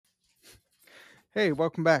Hey,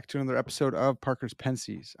 welcome back to another episode of Parker's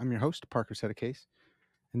Pensies. I'm your host, Parker Case,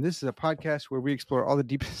 and this is a podcast where we explore all the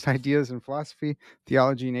deepest ideas in philosophy,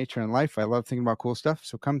 theology, nature, and life. I love thinking about cool stuff,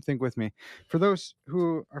 so come think with me. For those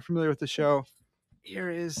who are familiar with the show, here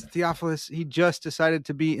is Theophilus. He just decided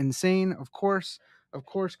to be insane, of course,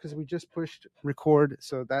 because we just pushed record,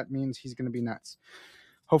 so that means he's going to be nuts.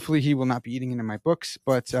 Hopefully, he will not be eating into my books,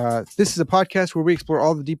 but this is a podcast where we explore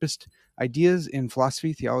all the deepest ideas in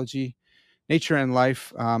philosophy, theology, nature, and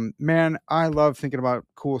life. Man, I love thinking about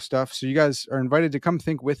cool stuff. So you guys are invited to come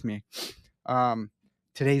think with me.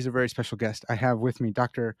 Today's a very special guest. I have with me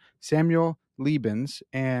Dr. Samuel Lebens,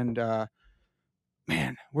 and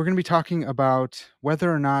man, we're going to be talking about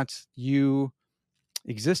whether or not you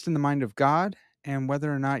exist in the mind of God and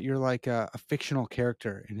whether or not you're like a fictional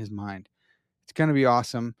character in his mind. It's going to be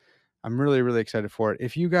awesome. I'm really, really excited for it.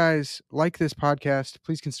 If you guys like this podcast,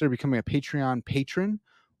 please consider becoming a Patreon patron.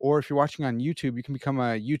 Or if you're watching on YouTube, you can become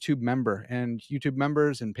a YouTube member. And YouTube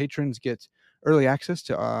members and patrons get early access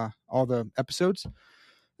to all the episodes,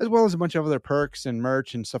 as well as a bunch of other perks and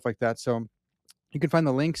merch and stuff like that. So you can find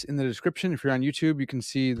the links in the description. If you're on YouTube, you can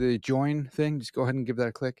see the join thing. Just go ahead and give that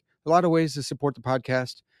a click. A lot of ways to support the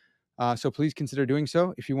podcast. So please consider doing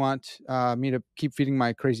so if you want me to keep feeding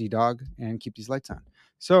my crazy dog and keep these lights on.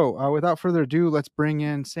 So without further ado, let's bring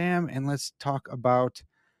in Sam and let's talk about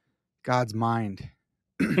God's mind.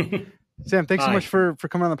 Sam, thanks so much for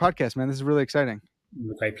coming on the podcast, man. This is really exciting.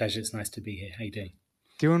 Great pleasure. It's nice to be here. How you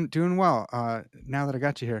doing? Doing well. Now that I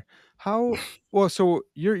got you here, so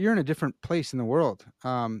you're in a different place in the world.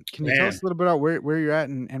 Can you tell us a little bit about where you're at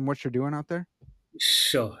and what you're doing out there?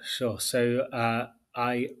 Sure. So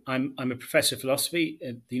I'm a professor of philosophy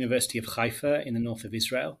at the University of Haifa in the north of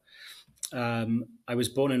Israel. I was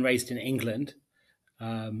born and raised in England,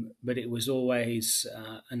 but it was always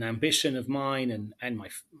an ambition of mine and my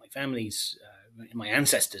family's, my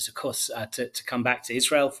ancestors, of course, to come back to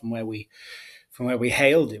Israel from where we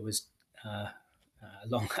hailed. It was a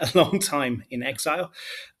long time in exile.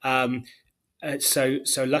 So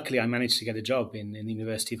luckily, I managed to get a job in the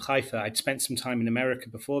University of Haifa. I'd spent some time in America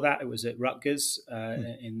before that. I was at Rutgers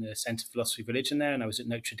in the Center for Philosophy of Religion there, and I was at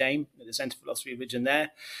Notre Dame at the Center for Philosophy of Religion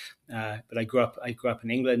there. But I grew up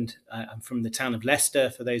in England. I'm from the town of Leicester.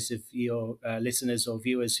 For those of your listeners or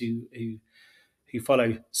viewers who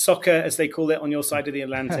follow soccer, as they call it, on your side of the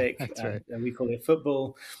Atlantic, That's right. we call it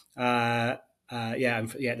football. That's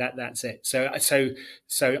it. So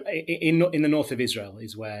in the north of Israel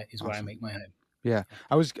is where Awesome. I make my home. Yeah,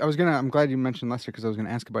 I'm glad you mentioned Leicester because I was gonna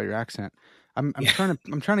ask about your accent. I'm trying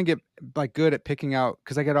to get like good at picking out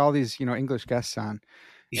because I get all these English guests on,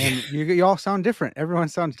 and you all sound different. Everyone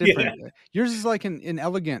sounds different. Yeah. Yours is like an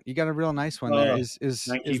elegant. You got a real nice one there. Oh, Is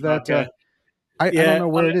thank is you, that? Parker. I don't know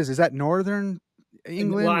where it is. Is that northern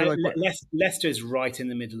England or like what? Leicester is right in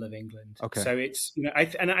the middle of England. Okay. So it's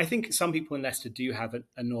I think some people in Leicester do have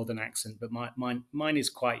a northern accent, but mine is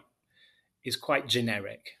quite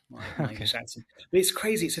generic. My Okay. English accent, but it's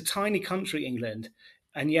crazy. It's a tiny country, England,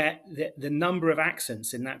 and yet the number of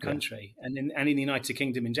accents in that country and in the United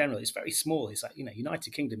Kingdom in general is very small. It's like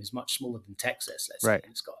United Kingdom is much smaller than Texas. Let's say, Right.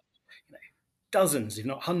 and it's got dozens, if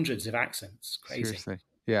not hundreds, of accents. Crazy. Seriously.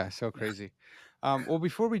 Yeah, so crazy. Well,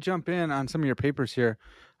 before we jump in on some of your papers here,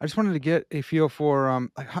 I just wanted to get a feel for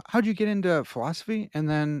like how'd you get into philosophy, and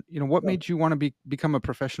then what made you want to become a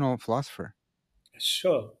professional philosopher?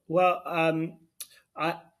 Sure. Well,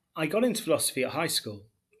 I got into philosophy at high school.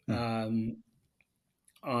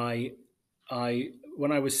 I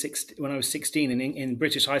when I was 16 in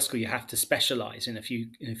British high school, you have to specialize in a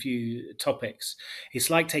few topics. It's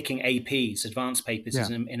like taking APs, advanced papers,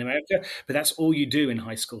 in America, but that's all you do in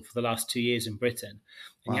high school for the last 2 years in Britain,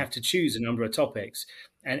 and you have to choose a number of topics.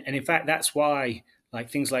 And in fact, that's why like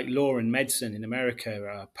things like law and medicine in America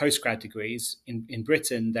are postgrad degrees. In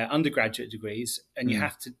Britain, they're undergraduate degrees, and you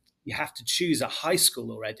have to choose at high school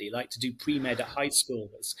already, like to do pre-med at high school.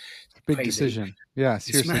 That's Big crazy. decision. Yeah,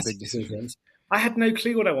 seriously, big decisions. I had no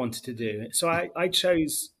clue what I wanted to do. So I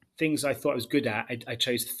chose things I thought I was good at. I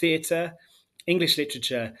chose theatre, English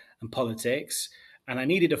literature, and politics. And I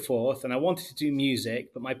needed a fourth, and I wanted to do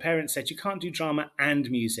music, but my parents said, you can't do drama and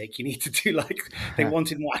music. You need to do they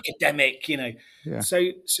wanted more academic, Yeah.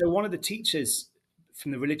 So one of the teachers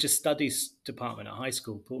from the religious studies department at high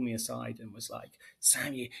school pulled me aside and was like,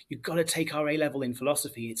 Sam, you've got to take our A-level in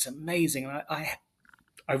philosophy. It's amazing. And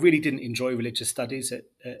I really didn't enjoy religious studies at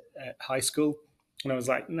high school. And I was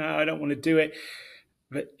like, no, I don't want to do it.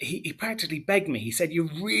 But he practically begged me. He said, you're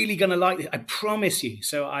really going to like this. I promise you.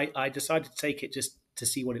 So I decided to take it just to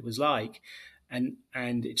see what it was like. And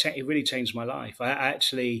it really changed my life.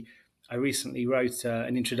 I recently wrote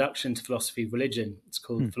an introduction to philosophy of religion. It's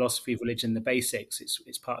called Philosophy of Religion: The Basics.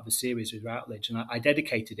 It's part of a series with Routledge, and I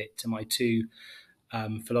dedicated it to my two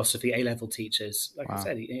philosophy A-level teachers. Like I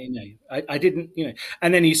said, I didn't,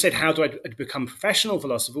 And then you said, how do I become a professional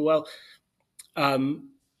philosopher? Well,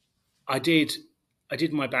 I did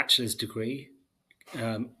my bachelor's degree,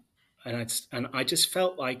 and I just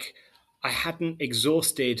felt like I hadn't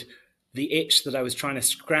exhausted the itch that I was trying to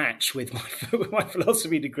scratch with my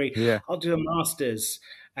philosophy degree. Yeah. I'll do a master's,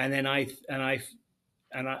 and then I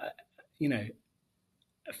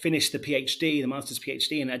finished the PhD, the master's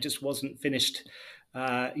PhD, and I just wasn't finished,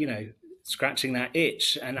 scratching that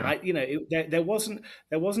itch. And there wasn't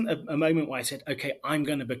a moment where I said, okay, I'm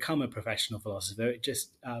going to become a professional philosopher. It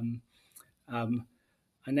just, I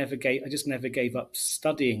just never gave up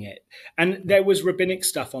studying it. And there was rabbinic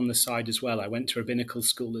stuff on the side as well. I went to rabbinical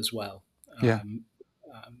school as well.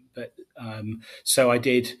 So I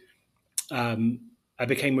did. I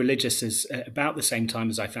became religious about the same time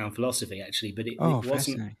as I found philosophy, actually. But it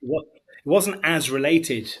wasn't as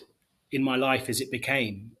related in my life as it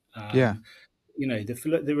became. The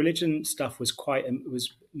religion stuff was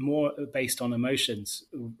was more based on emotions,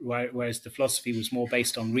 whereas the philosophy was more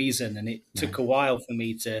based on reason, and it took a while for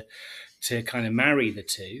me to kind of marry the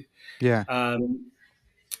two. Yeah.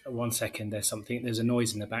 1 second, there's a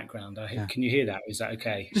noise in the background. Can you hear that? Is that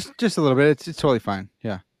okay? Just a little bit. It's totally fine.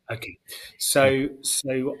 Yeah. Okay. So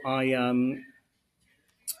I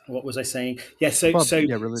what was I saying? Yeah.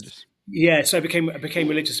 Religious. Yeah. So I became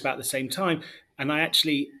religious about the same time, and I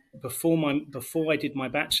actually before I did my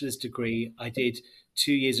bachelor's degree, I did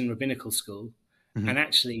 2 years in rabbinical school. And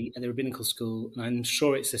actually, at the rabbinical school, and I'm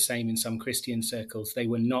sure it's the same in some Christian circles, they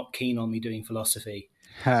were not keen on me doing philosophy.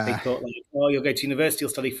 They thought, like, oh, you'll go to university, you'll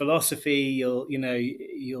study philosophy, you'll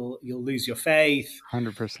lose your faith.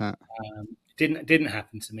 100%. Didn't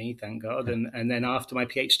happen to me, thank God. And then after my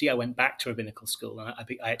PhD, I went back to rabbinical school, and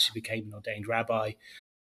I actually became an ordained rabbi.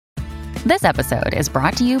 This episode is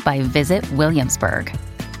brought to you by Visit Williamsburg.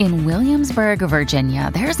 In Williamsburg, Virginia,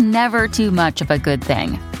 there's never too much of a good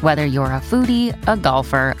thing. Whether you're a foodie, a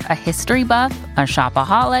golfer, a history buff, a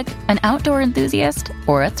shopaholic, an outdoor enthusiast,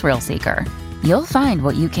 or a thrill seeker, you'll find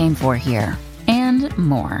what you came for here and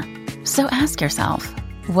more. So ask yourself,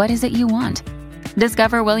 what is it you want?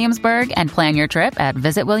 Discover Williamsburg and plan your trip at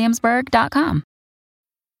visitwilliamsburg.com.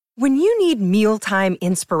 When you need mealtime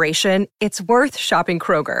inspiration, it's worth shopping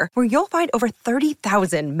Kroger, where you'll find over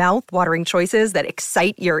 30,000 mouth-watering choices that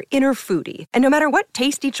excite your inner foodie. And no matter what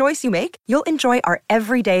tasty choice you make, you'll enjoy our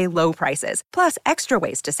everyday low prices, plus extra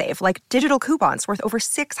ways to save, like digital coupons worth over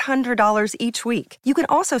 $600 each week. You can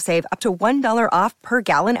also save up to $1 off per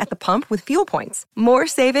gallon at the pump with fuel points. More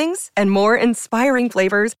savings and more inspiring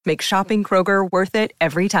flavors make shopping Kroger worth it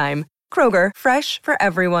every time. Kroger, fresh for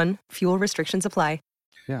everyone. Fuel restrictions apply.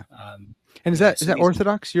 Yeah. And is that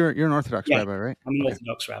Orthodox? You're an Orthodox rabbi, right? I'm an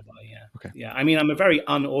Orthodox rabbi. Yeah. Okay. Yeah. I mean, I'm a very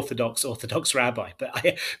unorthodox rabbi, but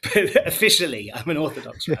officially, I'm an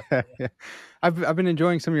Orthodox rabbi. Yeah. I've been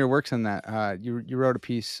enjoying some of your works on that. You wrote a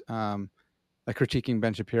piece like critiquing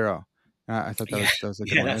Ben Shapiro. I thought that was a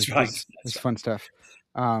good one. That's right. It's fun stuff.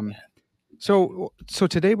 So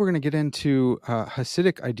today we're going to get into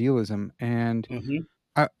Hasidic idealism and.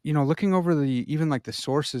 Looking over even like the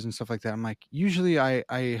sources and stuff like that, I'm like, usually I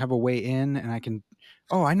have a way in and I can,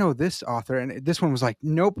 I know this author, and this one was like,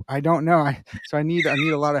 nope, I don't know. So I need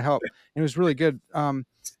a lot of help. And it was really good.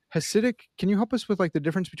 Hasidic, can you help us with like the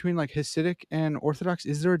difference between like Hasidic and Orthodox?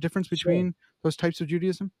 Is there a difference between those types of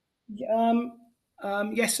Judaism?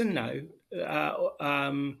 Yes and no.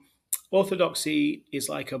 Orthodoxy is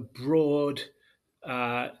like a broad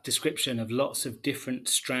description of lots of different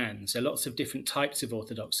strands. There are lots of different types of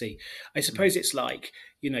orthodoxy. I suppose it's like,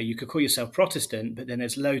 you could call yourself Protestant, but then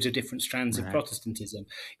there's loads of different strands of Protestantism.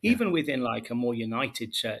 Even within like a more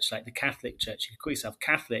united church, like the Catholic Church, you could call yourself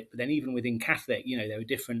Catholic, but then even within Catholic, there are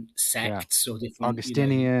different sects or different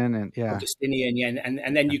Augustinian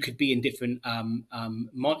and then you could be in different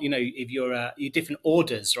if you're different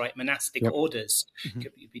orders, right? Monastic orders. You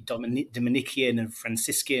could be Dominican and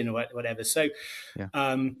Franciscan or whatever. So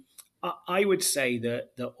I would say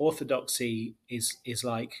that the orthodoxy is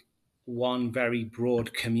like one very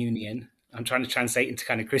broad communion. I'm trying to translate into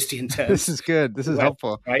kind of Christian terms. This is good. This is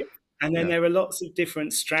helpful. Right. And then there are lots of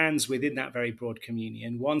different strands within that very broad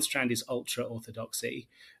communion. One strand is ultra-orthodoxy,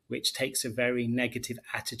 which takes a very negative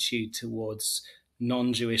attitude towards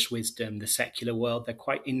non-Jewish wisdom, the secular world. They're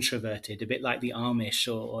quite introverted, a bit like the Amish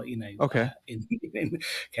Okay.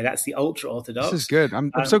 That's the ultra-Orthodox. This is good.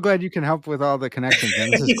 I'm so glad you can help with all the connections, man.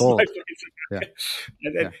 This is gold. Yeah.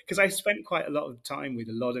 And then, because I spent quite a lot of time with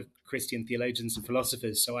a lot of Christian theologians and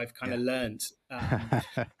philosophers, so I've kind of learned.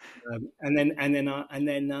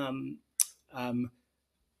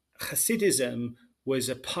 Hasidism was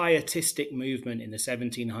a pietistic movement in the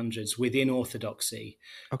 1700s within Orthodoxy.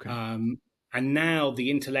 Okay. And now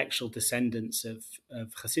the intellectual descendants of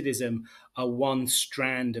Hasidism are one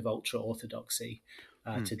strand of ultra-Orthodoxy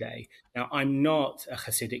today. Now, I'm not a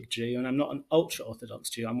Hasidic Jew, and I'm not an ultra-Orthodox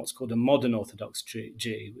Jew. I'm what's called a modern Orthodox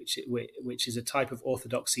Jew, which is a type of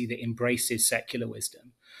Orthodoxy that embraces secular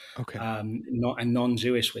wisdom, and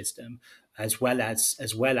non-Jewish wisdom, as well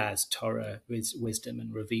as Torah wisdom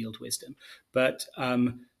and revealed wisdom. But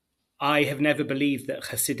I have never believed that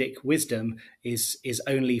Hasidic wisdom is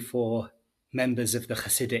only for members of the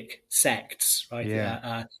Hasidic sects, right?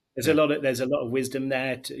 There's a lot of wisdom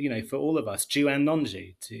there, for all of us, Jew and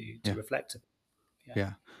non-Jew, to reflect upon.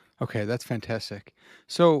 Yeah. Okay, that's fantastic.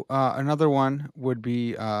 So another one would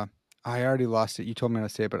be I already lost it. You told me how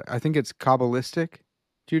to say it, but I think it's Kabbalistic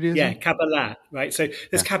Judaism. Yeah, Kabbalah, right? So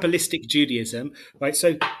there's Kabbalistic Judaism, right?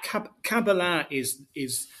 So Kabbalah is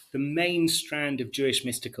the main strand of Jewish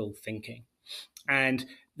mystical thinking, and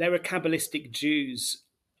there are Kabbalistic Jews.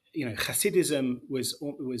 Hasidism was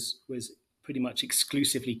pretty much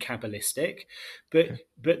exclusively Kabbalistic, but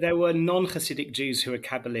there were non-Hasidic Jews who were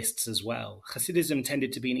Kabbalists as well. Hasidism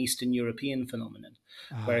tended to be an Eastern European phenomenon,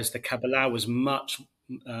 whereas the Kabbalah was much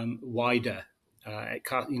wider.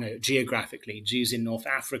 Geographically, Jews in North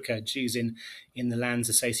Africa, Jews in the lands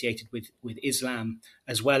associated with Islam,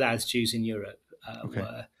 as well as Jews in Europe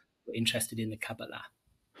were interested in the Kabbalah.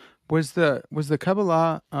 Was the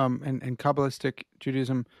Kabbalah and Kabbalistic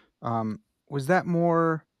Judaism was that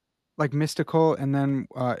more like mystical, and then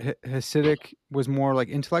Hasidic was more like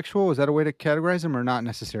intellectual? Is that a way to categorize them, or not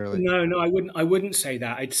necessarily? No, I wouldn't say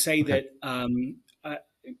that. I'd say that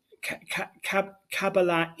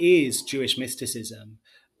Kabbalah is Jewish mysticism.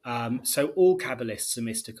 So all Kabbalists are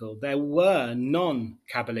mystical. There were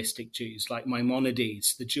non-Kabbalistic Jews like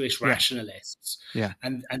Maimonides, the Jewish rationalists.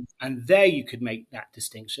 And there you could make that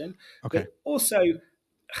distinction. But also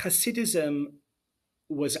Hasidism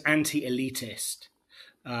was anti-elitist.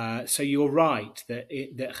 So you're right that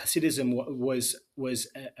Hasidism was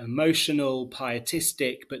emotional,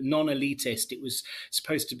 pietistic, but non-elitist. It was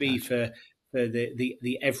supposed to be for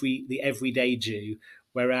the everyday Jew,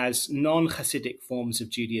 whereas non-Hasidic forms of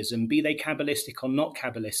Judaism, be they Kabbalistic or not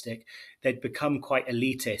Kabbalistic, they'd become quite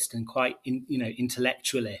elitist and quite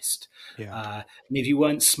intellectualist. And if you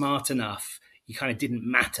weren't smart enough, you kind of didn't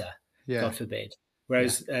matter. God forbid.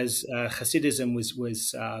 Whereas as Hasidism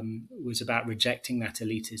was about rejecting that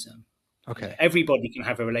elitism. Everybody can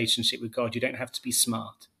have a relationship with God. You don't have to be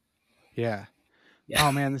smart. Oh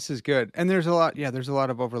man, this is good. And there's a lot. There's a lot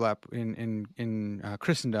of overlap in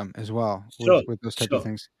Christendom as well with those type of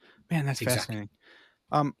things. Man, that's fascinating.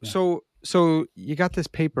 So you got this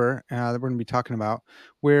paper that we're going to be talking about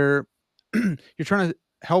where you're trying to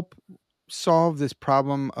help solve this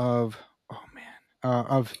problem of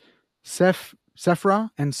of Sephra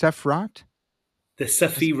and Sephrat. The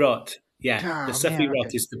Sephirot. The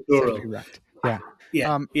Sephirot is the plural.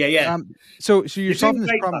 Sephirot. So you're solving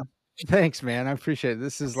this problem. Thanks, man. I appreciate it.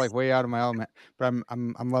 This is like way out of my element, but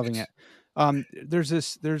I'm loving it. There's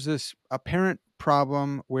this apparent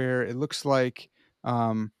problem where it looks like,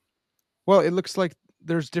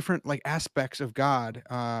 there's different like aspects of God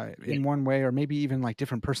in one way, or maybe even like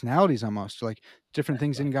different personalities almost. Like different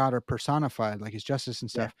things in God are personified, like His justice and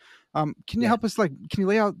stuff. Can you help us? Can you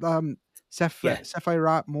lay out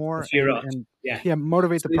Sephirot more and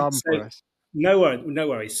motivate the problem for us? No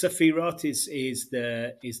worries. Sephirot is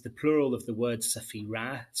the plural of the word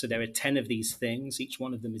Sephirah. So there are 10 of these things. Each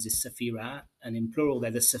one of them is a Sephirah, and in plural they're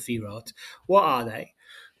the Sephirot. What are they?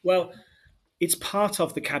 Well, it's part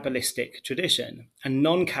of the Kabbalistic tradition, and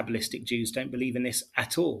non-Kabbalistic Jews don't believe in this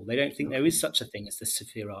at all. They don't think there is such a thing as the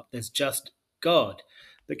Sephirot. There's just God.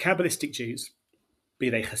 The Kabbalistic Jews,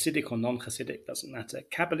 be they Hasidic or non-Hasidic, doesn't matter.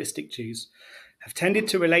 Kabbalistic Jews have tended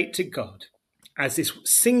to relate to God as this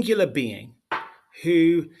singular being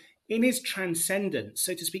who, in his transcendence,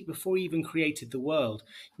 so to speak, before he even created the world,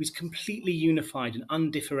 he was completely unified and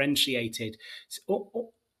undifferentiated,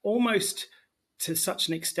 almost to such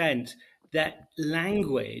an extent that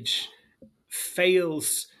language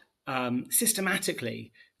fails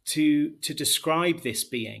systematically to describe this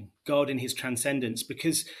being, God in his transcendence,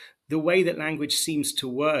 because the way that language seems to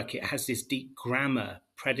work, it has this deep grammar,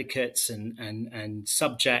 predicates and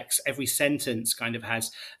subjects. Every sentence kind of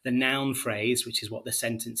has the noun phrase, which is what the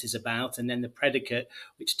sentence is about, and then the predicate,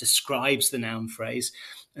 which describes the noun phrase.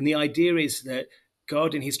 And the idea is that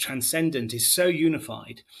God in his transcendent is so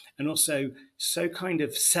unified and also so kind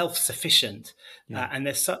of self-sufficient, and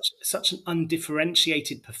there's such an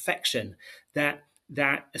undifferentiated perfection that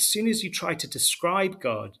as soon as you try to describe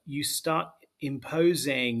God, you start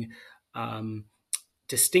imposing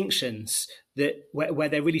distinctions that where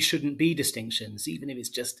there really shouldn't be distinctions, even if it's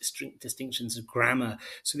just distinctions of grammar.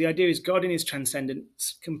 So the idea is God in his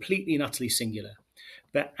transcendence, completely and utterly singular.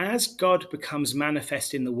 But as God becomes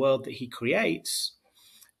manifest in the world that he creates,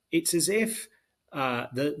 it's as if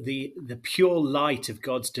the pure light of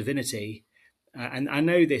God's divinity, and I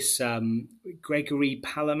know this, Gregory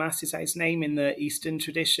Palamas, is that his name, in the Eastern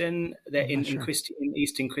tradition, in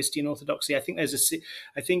Eastern Christian Orthodoxy. I think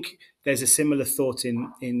there's a similar thought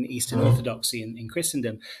in Eastern Orthodoxy in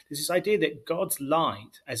Christendom. There's this idea that God's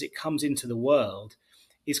light, as it comes into the world,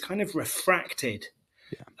 is kind of refracted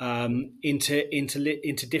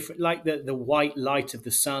into different, like the white light of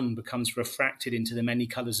the sun becomes refracted into the many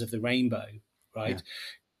colors of the rainbow, right? Yeah.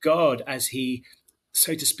 God, as he,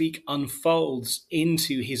 so to speak, unfolds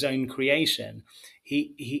into his own creation,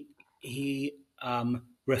 he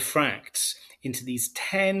refracts into these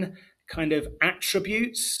 10 kind of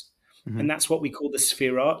attributes, and that's what we call the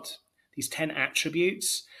Sphirot, these 10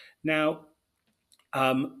 attributes. Now,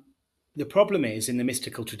 the problem is, in the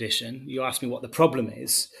mystical tradition, you asked me what the problem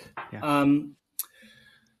is. Yeah.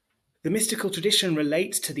 The mystical tradition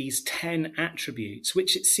relates to these 10 attributes,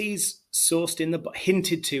 which it sees sourced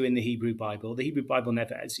hinted to in the Hebrew Bible. The Hebrew Bible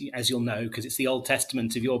never, as you'll know, because it's the Old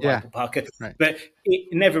Testament of your Bible, Parker, right. But it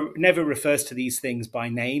never refers to these things by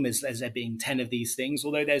name as there being 10 of these things,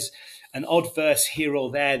 although there's an odd verse here or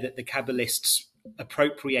there that the Kabbalists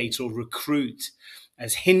appropriate or recruit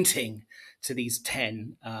as hinting to these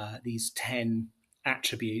 10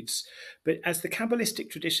 attributes. But as the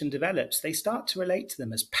Kabbalistic tradition develops, they start to relate to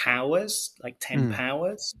them as powers, like 10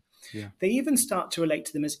 powers. Yeah. They even start to relate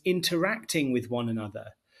to them as interacting with one another.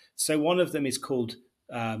 So one of them is called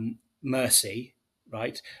mercy,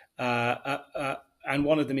 right? And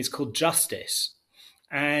one of them is called justice.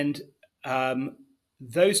 And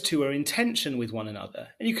those two are in tension with one another.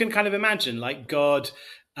 And you can kind of imagine, like, God,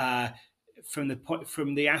 from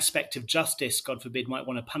the aspect of justice, God forbid, might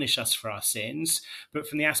want to punish us for our sins, but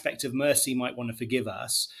from the aspect of mercy, might want to forgive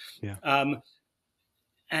us. Yeah.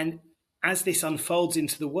 And as this unfolds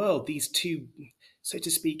into the world, these two, so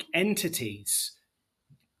to speak, entities,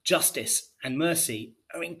 justice and mercy,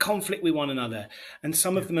 are in conflict with one another. And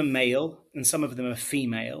some of them are male and some of them are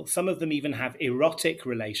female. Some of them even have erotic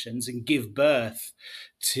relations and give birth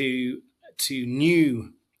to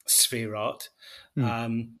new Sphirot.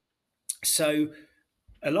 So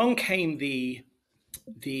along came the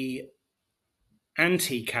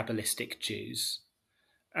anti-Kabbalistic Jews,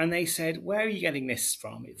 and they said, where are you getting this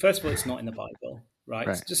from? First of all, it's not in the Bible, right?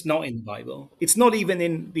 It's just not in the Bible. It's not even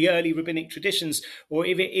in the early rabbinic traditions, or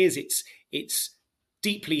if it is, it's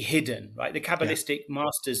deeply hidden, right? The Kabbalistic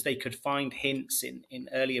masters, they could find hints in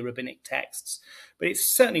earlier rabbinic texts, but it's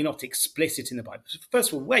certainly not explicit in the Bible. So first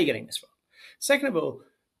of all, where are you getting this from? Second of all,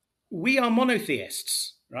 we are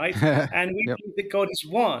monotheists, right? And we believe that God is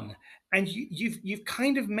one. And you've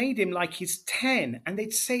kind of made him like he's 10. And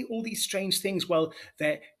they'd say all these strange things. Well,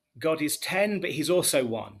 that God is 10, but he's also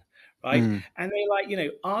one, right? And they're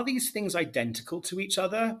like, are these things identical to each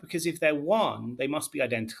other? Because if they're one, they must be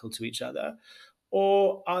identical to each other.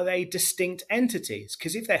 Or are they distinct entities?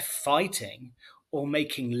 Because if they're fighting or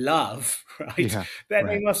making love, right, then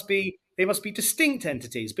they must be distinct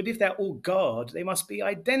entities. But if they're all God, they must be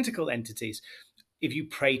identical entities. If you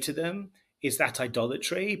pray to them, is that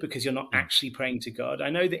idolatry because you're not actually praying to God? I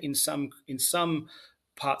know that in some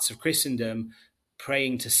parts of Christendom,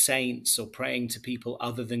 praying to saints or praying to people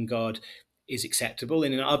other than God is acceptable.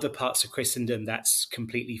 And in other parts of Christendom, that's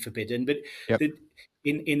completely forbidden. But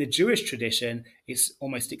in the Jewish tradition, it's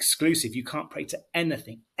almost exclusive. You can't pray to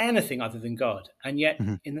anything other than God. And yet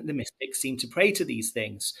the mystics seem to pray to these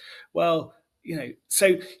things. Well,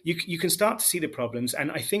 so you can start to see the problems.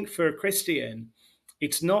 And I think for a Christian,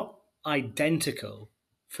 it's not identical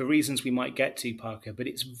for reasons we might get to, Parker, but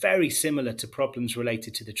it's very similar to problems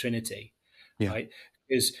related to the Trinity, right?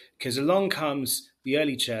 Because along comes the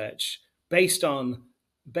early church based on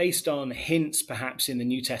hints, perhaps in the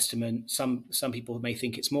New Testament. Some people may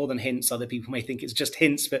think it's more than hints. Other people may think it's just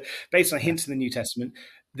hints, but based on hints in the New Testament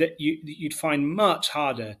that you'd find much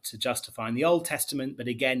harder to justify in the Old Testament. But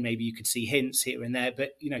again, maybe you could see hints here and there.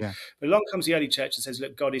 But but along comes the early church and says,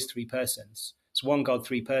 look, God is three persons. It's one God,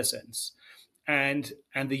 three persons.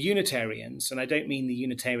 and the Unitarians, and I don't mean the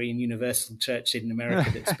Unitarian Universal Church in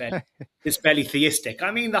America that's barely theistic.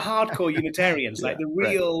 I mean the hardcore Unitarians, like the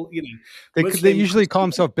real, They Muslim usually call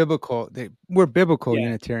Christian. themselves biblical. We're biblical Yeah.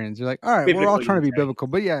 Unitarians. You're like, all right, we're all Biblical trying to be Unitarians. biblical,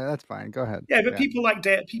 but yeah, that's fine. Go ahead. Yeah, but people like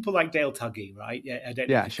Dale Tuggy, right? Yeah, I don't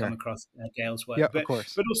know if you've come across Dale's work, Yeah, but of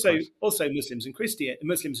course. but also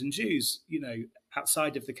Muslims and Jews,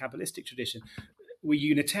 outside of the Kabbalistic tradition, we're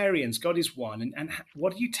Unitarians. God is one, and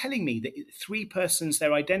what are you telling me, that three persons,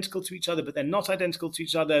 they're identical to each other, but they're not identical to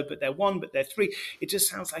each other, but they're one, but they're three? It just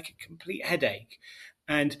sounds like a complete headache.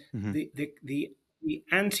 And the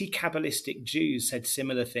anti-Kabbalistic Jews said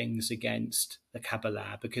similar things against the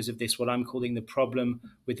Kabbalah because of this, what I'm calling the problem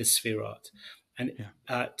with the Sfirot. And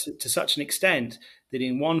to such an extent that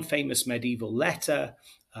in one famous medieval letter,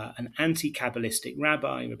 an anti-Kabbalistic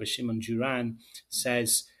rabbi, Rabbi Shimon Juran,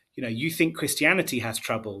 says, you think Christianity has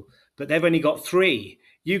trouble, but they've only got 3.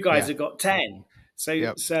 You guys have got 10. So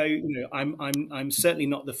I'm certainly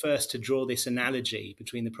not the first to draw this analogy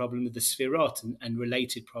between the problem of the Sfirot and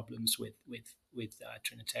related problems with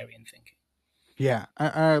Trinitarian thinking. Yeah,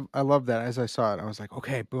 I love that. As I saw it, I was like,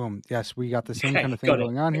 okay, boom, yes, we got the same kind of thing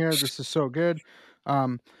going on here. This is so good.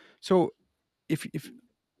 So if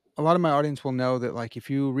a lot of my audience will know that, like, if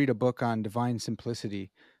you read a book on divine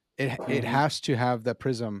simplicity, it has to have the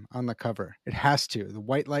prism on the cover. It has to, the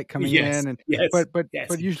white light coming in, and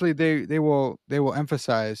but usually they will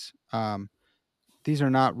emphasize these are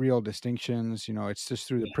not real distinctions. It's just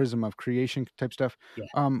through the prism of creation type stuff.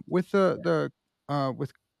 With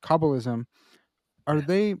with Kabbalism,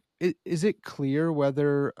 is it clear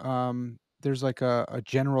whether there's like a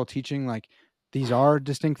general teaching, like these are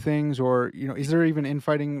distinct things, or is there even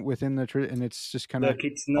infighting within the and it's just kind of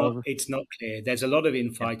it's not clear. There's a lot of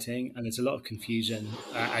infighting and there's a lot of confusion.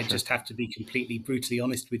 I just have to be completely brutally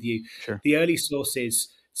honest with you. The early sources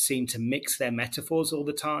seem to mix their metaphors all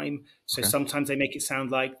the time. So sometimes they make it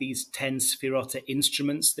sound like these 10 Sfirot are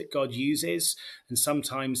instruments that God uses, and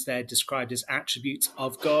sometimes they're described as attributes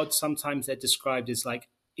of God. Sometimes they're described as like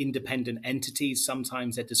independent entities.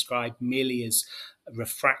 Sometimes they're described merely as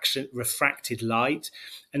refracted light.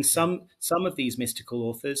 And some of these mystical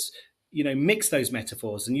authors, mix those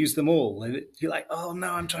metaphors and use them all. And you're like, oh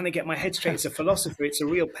no, I'm trying to get my head straight. It's a philosopher. It's a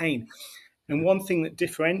real pain. And one thing that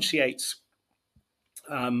differentiates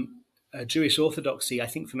Jewish orthodoxy, I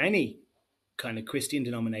think, from any kind of Christian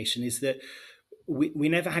denomination is that we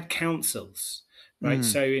never had councils, right?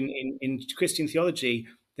 So in Christian theology,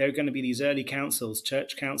 there are going to be these early councils,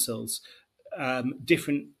 church councils.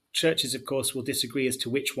 Different churches, of course, will disagree as to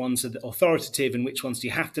which ones are authoritative and which ones do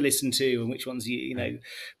you have to listen to and which ones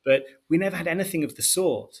but we never had anything of the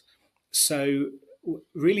sort. So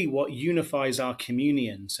really what unifies our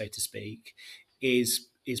communion, so to speak, is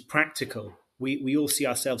practical. We all see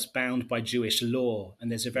ourselves bound by Jewish law,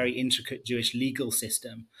 and there's a very intricate Jewish legal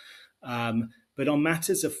system. But on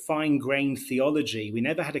matters of fine-grained theology, we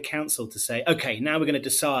never had a council to say, okay, now we're going to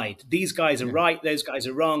decide. These guys are right, those guys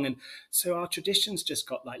are wrong. And so our traditions just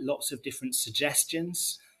got like lots of different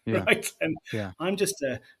suggestions, right? And I'm just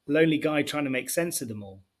a lonely guy trying to make sense of them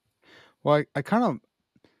all. Well, I kind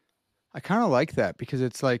of like that, because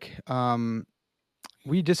it's like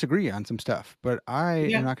we disagree on some stuff, but I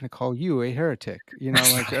am not going to call you a heretic,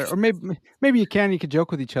 or maybe you could joke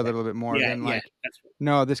with each other a little bit more than like,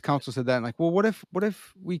 no, this council said that. And like, well, what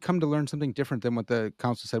if we come to learn something different than what the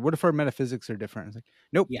council said? What if our metaphysics are different? It's like,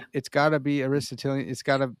 nope, it's got to be Aristotelian. It's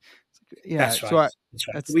got to, That's right.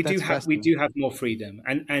 We do have more freedom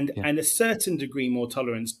and a certain degree more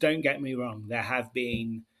tolerance. Don't get me wrong. There have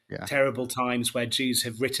been terrible times where Jews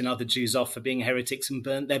have written other Jews off for being heretics and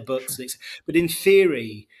burnt their books. But in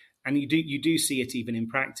theory, and you do see it even in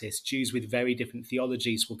practice, Jews with very different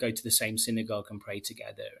theologies will go to the same synagogue and pray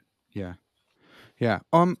together. Yeah.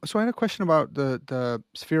 So I had a question about the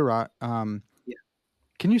Sfirot.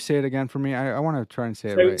 Can you say it again for me? I want to try and say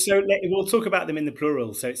it right. So we'll talk about them in the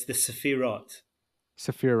plural. So it's the Sefirot.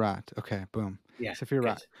 Sefirot. Okay. Boom. Yeah.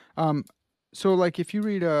 Sefirot. So like if you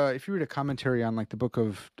read a commentary on like the book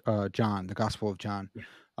of John, the Gospel of John,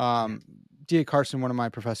 D.A. Carson, one of my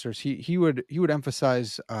professors, he would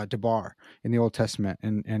emphasize debar in the Old Testament,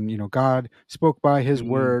 and God spoke by His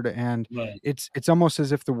word, and it's almost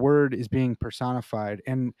as if the word is being personified,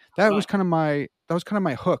 and that was kind of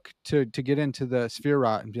my hook to get into the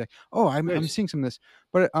Sefirot and be like, oh, I'm seeing some of this,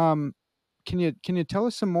 but can you tell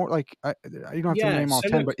us some more? Like, you don't have to name all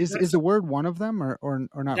 10, but is the word one of them, or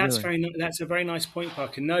not? Really? That's a very nice point,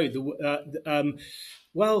 Parker. No,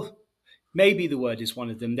 well, maybe the word is one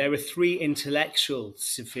of them. There are 3 intellectual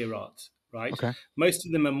Sefirot, right? Okay. Most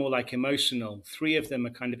of them are more like emotional. 3 of them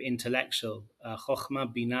are kind of intellectual: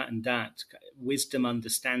 chokhmah, bina, and dat, wisdom,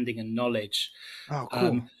 understanding, and knowledge. Oh,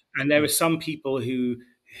 cool. And there are some people who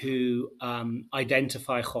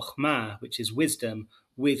identify chokhmah, which is wisdom,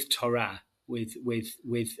 with Torah, with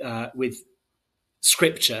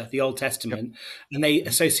scripture, the Old Testament, and they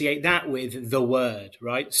associate that with the word,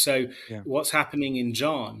 right? So Yeah. what's happening in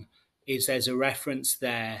John is there's a reference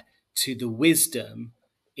there to the wisdom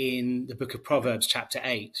in the book of Proverbs, chapter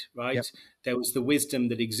 8, right? Yep. There was the wisdom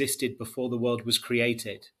that existed before the world was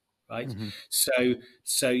created, right? Mm-hmm.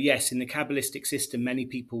 So yes, in the Kabbalistic system, many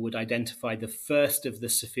people would identify the first of the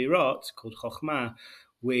Sefirot, called Chokhmah,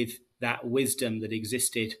 with that wisdom that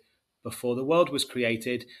existed before the world was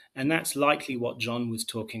created, and that's likely what John was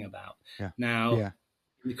talking about. Yeah. Now, Yeah.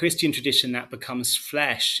 in the Christian tradition, that becomes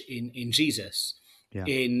flesh in Jesus. Yeah.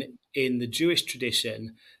 In the Jewish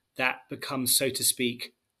tradition, that becomes, so to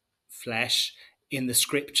speak, flesh in the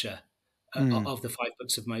scripture of the 5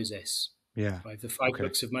 books of Moses. Yeah. Right? The 5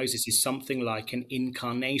 books of Moses is something like an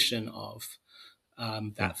incarnation of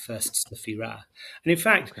that first Sephirah. And in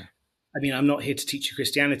fact, I mean, I'm not here to teach you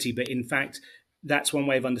Christianity, but in fact, that's one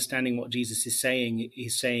way of understanding what Jesus is saying.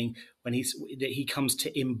 He's saying that he comes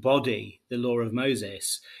to embody the law of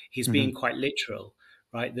Moses, he's being quite literal,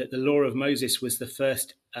 right? That the law of Moses was the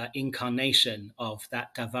first incarnation of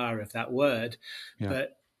that davar, of that word,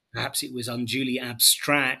 but perhaps it was unduly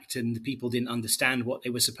abstract and the people didn't understand what they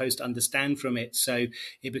were supposed to understand from it. So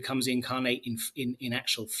it becomes incarnate in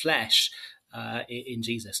actual flesh. In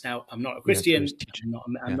Jesus. Now, I'm not a Christian.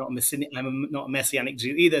 I'm not a Messianic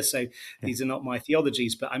Jew either. So these are not my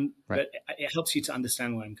theologies. But But it helps you to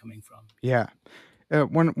understand where I'm coming from. Yeah.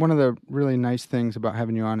 One of the really nice things about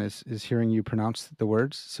having you on is hearing you pronounce the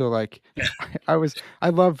words. So like, I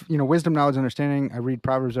love wisdom, knowledge, understanding. I read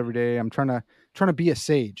Proverbs every day. I'm trying to be a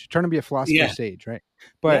sage, trying to be a philosopher sage, right?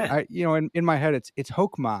 But I in my head it's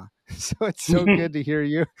Hokmah. So it's so good to hear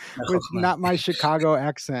you with not my Chicago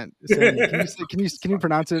accent saying it. Can you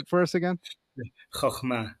pronounce it for us again?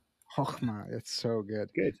 Chokhmah. Chokhmah. It's so good.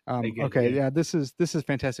 Good. Okay. Yeah. This is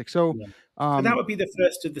fantastic. So, so that would be the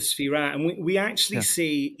first of the Sefirah, and we actually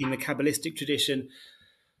see in the Kabbalistic tradition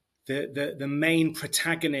the main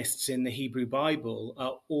protagonists in the Hebrew Bible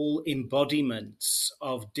are all embodiments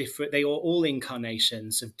of different. They are all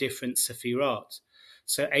incarnations of different Sefirot.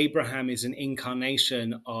 So Abraham is an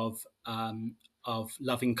incarnation of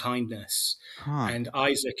loving kindness, and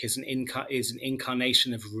Isaac is an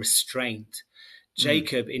incarnation of restraint.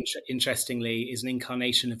 Jacob, interestingly, is an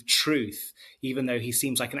incarnation of truth, even though he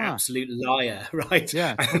seems like an absolute liar, right?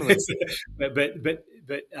 Yeah, totally.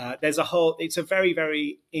 but there's a whole. It's a very,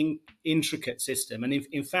 very intricate system, and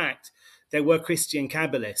in fact, there were Christian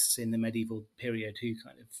Kabbalists in the medieval period who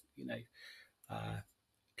kind of,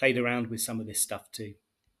 played around with some of this stuff too.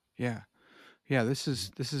 Yeah. This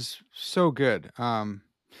is so good.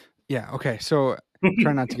 Okay. So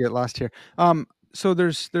try not to get lost here. So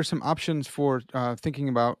there's some options for thinking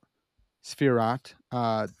about Sfirat.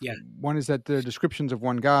 One is that they're descriptions of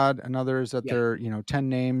one God. Another is that they're 10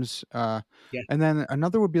 names. And then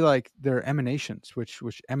another would be like they're emanations, which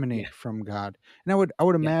emanate from God. And I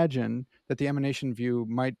would imagine that the emanation view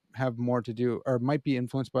might have more to do, or might be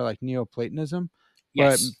influenced by like Neoplatonism,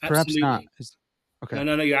 but perhaps not. Okay.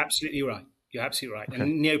 No, you're absolutely right. You're absolutely right. Okay.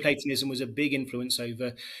 And Neoplatonism was a big influence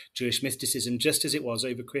over Jewish mysticism, just as it was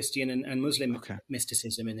over Christian and Muslim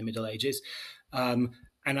mysticism in the Middle Ages. And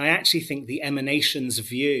I actually think the emanations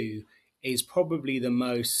view is probably the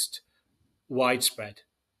most widespread.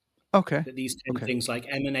 Okay. That these 10 things like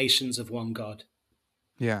emanations of one God.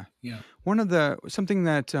 Yeah. Yeah. Something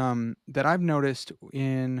that that I've noticed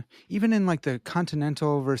even in like the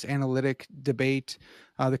continental versus analytic debate,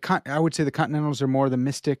 I would say the continentals are more the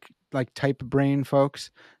mystic like type brain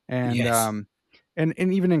folks, and and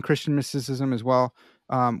even in Christian mysticism as well.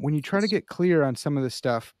 When you try to get clear on some of this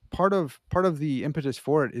stuff, part of the impetus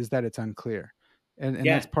for it is that it's unclear, and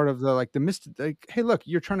that's part of the like the mystic. Like, hey, look,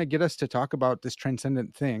 you're trying to get us to talk about this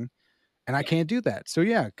transcendent thing. And I can't do that. So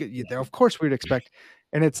of course we'd expect.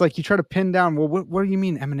 And it's like you try to pin down, well, what do you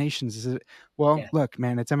mean emanations? Is it, look,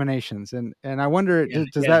 man, it's emanations. And I wonder,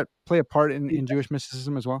 does that play a part in Jewish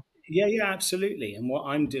mysticism as well? Yeah, absolutely. And what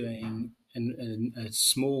I'm doing, and a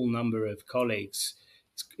small number of colleagues,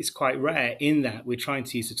 it's quite rare in that we're trying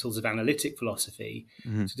to use the tools of analytic philosophy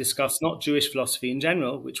to discuss not Jewish philosophy in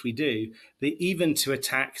general, which we do, but even to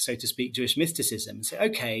attack, so to speak, Jewish mysticism and say,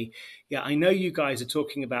 okay, I know you guys are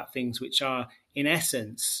talking about things which are in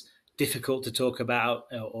essence difficult to talk about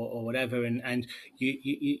or whatever. And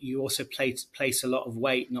you also place a lot of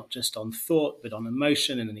weight, not just on thought, but on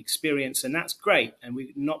emotion and an experience. And that's great. And we're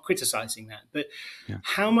not criticizing that. But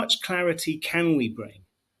how much clarity can we bring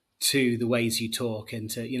to the ways you talk and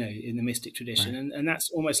to, in the mystic tradition? Right. And that's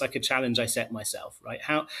almost like a challenge I set myself, right?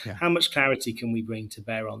 How much clarity can we bring to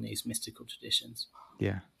bear on these mystical traditions?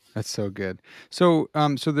 Yeah. That's so good. So,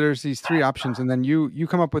 so there's these three options, and then you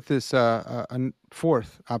come up with this a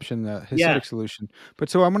fourth option, the Hasidic solution. But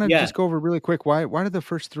so I'm going to just go over really quick. Why do the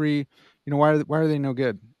first three? Why are they no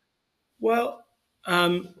good? Well,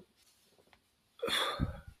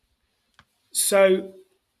 so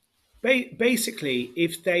basically,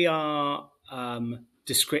 if they are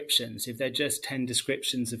descriptions, if they're just 10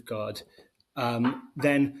 descriptions of God,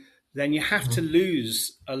 then you have to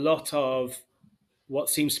lose a lot of what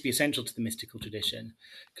seems to be essential to the mystical tradition,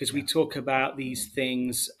 because we talk about these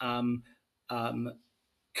things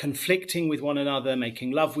conflicting with one another,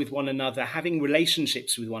 making love with one another, having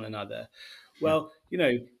relationships with one another. Well,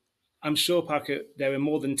 I'm sure, Parker, there are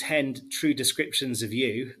more than 10 true descriptions of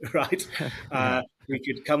you, right? We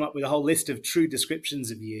could come up with a whole list of true descriptions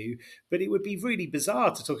of you, but it would be really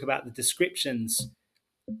bizarre to talk about the descriptions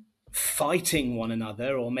fighting one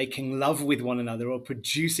another or making love with one another or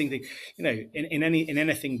producing things, in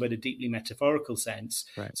anything but a deeply metaphorical sense.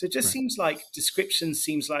 Right. So it just seems like description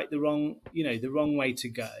seems like the wrong way to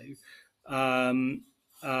go.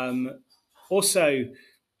 Also,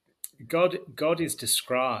 God is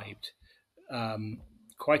described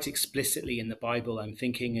quite explicitly in the Bible. I'm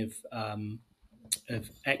thinking of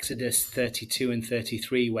Exodus 32 and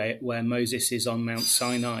 33, where Moses is on Mount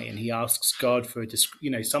Sinai and he asks God for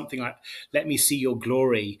something like, "Let me see your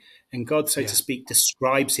glory." And God, so to speak,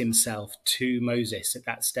 describes himself to Moses at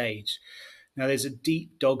that stage. Now, there's a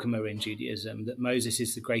deep dogma in Judaism that Moses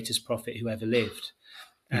is the greatest prophet who ever lived.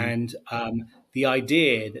 And the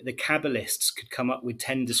idea that the Kabbalists could come up with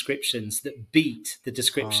 10 descriptions that beat the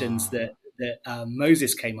descriptions that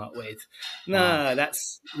Moses came up with,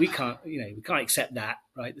 we can't accept that,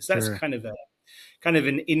 right? So that's kind of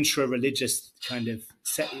an intra-religious kind of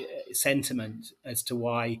sentiment as to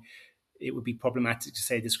why it would be problematic to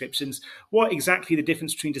say descriptions. What exactly the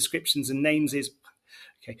difference between descriptions and names is,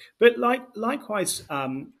 okay. But likewise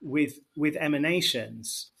with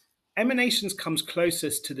emanations. Emanations comes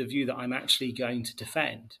closest to the view that I'm actually going to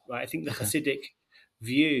defend, right? I think the Hasidic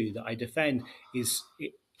view that I defend is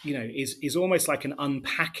almost like an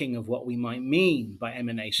unpacking of what we might mean by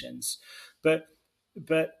emanations. But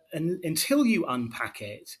until you unpack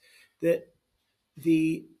it,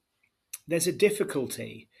 there's a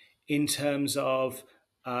difficulty in terms of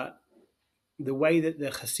the way that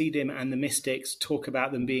the Hasidim and the mystics talk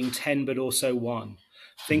about them being 10, but also one.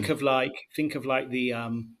 Think of like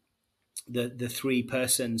the three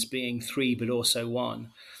persons being three, but also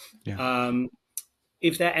one.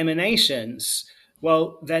 If they're emanations,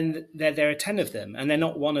 well, then there are 10 of them, and they're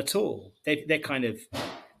not one at all. They're kind of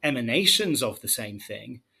emanations of the same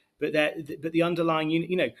thing, but the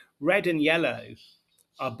underlying, red and yellow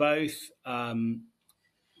are both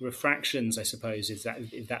refractions, I suppose,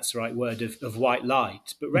 if that's the right word, of white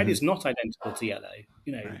light. But red is not identical to yellow.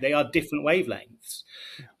 They are different wavelengths.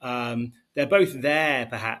 They're both there,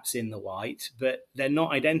 perhaps, in the white, but they're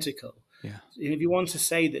not identical. And if you want to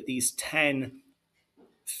say that these 10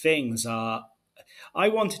 things are, I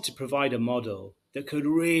wanted to provide a model that could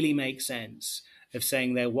really make sense of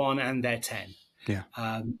saying they're one and they're 10.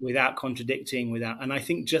 Without contradicting, and I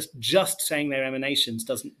think just saying they're emanations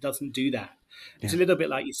doesn't do that. It's a little bit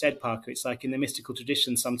like you said, Parker. It's like in the mystical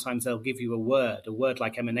tradition, sometimes they'll give you a word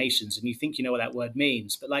like emanations, and you think you know what that word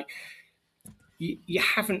means, but like you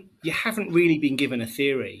haven't really been given a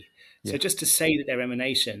theory. So just to say that they're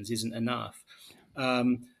emanations isn't enough.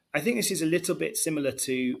 I think this is a little bit similar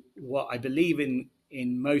to what I believe in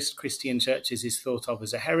most Christian churches is thought of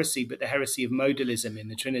as a heresy, but the heresy of modalism in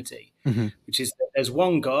the Trinity, which is that there's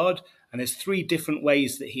one God and there's three different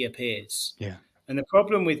ways that he appears. And the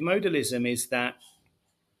problem with modalism is that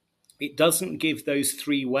it doesn't give those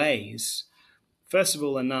three ways, first of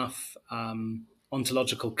all, enough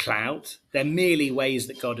ontological clout. They're merely ways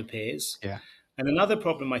that God appears. And another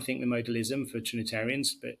problem, I think, with modalism for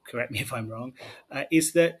Trinitarians, but correct me if I'm wrong,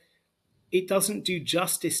 is that it doesn't do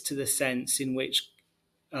justice to the sense in which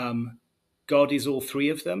God is all three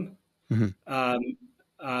of them.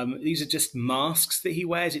 These are just masks that he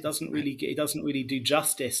wears. It doesn't really do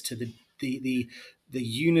justice to the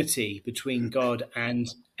unity between God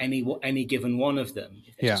and any given one of them.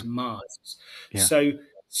 They're just masks.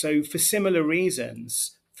 So for similar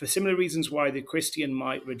reasons why the Christian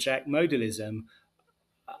might reject modalism,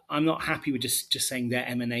 I'm not happy with just saying they're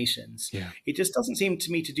emanations. Yeah. It just doesn't seem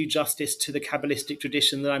to me to do justice to the Kabbalistic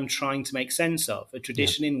tradition that I'm trying to make sense of, a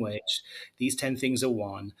tradition in which these 10 things are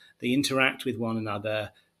one, they interact with one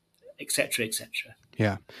another, etc., etc.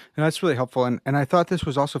 Yeah, and that's really helpful. And I thought this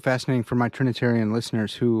was also fascinating for my Trinitarian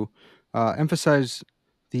listeners who emphasize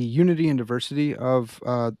the unity and diversity of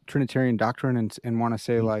Trinitarian doctrine and want to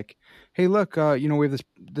say like, hey, look, we have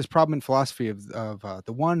this problem in philosophy of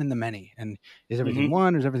the one and the many, and is everything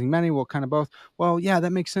one or is everything many? Well, kind of both. Well, yeah,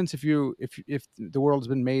 that makes sense if the world has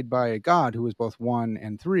been made by a God who is both one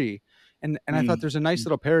and three. And I thought there's a nice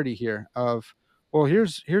little parody here of, well,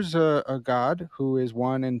 here's a God who is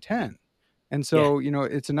 1 and 10. And so,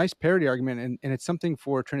 it's a nice parody argument, and it's something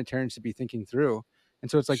for Trinitarians to be thinking through. And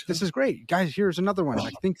so it's like, this is great, guys. Here's another one.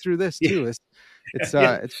 Like, think through this too.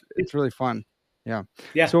 It's really fun. Yeah.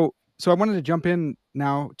 Yeah. So I wanted to jump in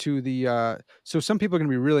now to the. So some people are going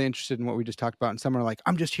to be really interested in what we just talked about, and some are like,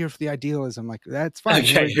 I'm just here for the idealism. Like, that's fine.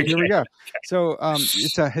 Okay, Here we go. So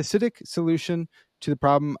it's a Hasidic solution to the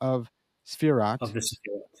problem of Sefirot. Of the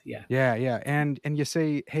Sefirot, yeah. Yeah. And you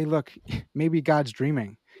say, hey, look, maybe God's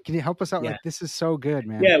dreaming. Can you help us out? Yeah. Like, this is so good,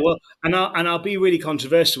 man. Yeah, well, and I'll be really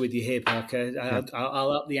controversial with you here, Parker. I'll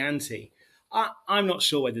up the ante. I'm not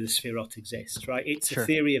sure whether the Sefirot exist, right? It's a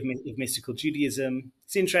theory of mystical Judaism.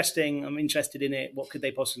 It's interesting. I'm interested in it. What could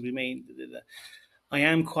they possibly mean? I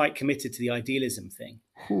am quite committed to the idealism thing.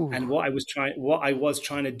 Ooh. And what I was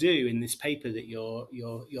trying to do in this paper that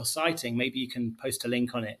you're citing, maybe you can post a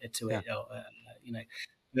link on it to it, or,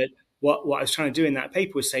 But what I was trying to do in that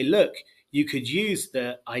paper was say, look, you could use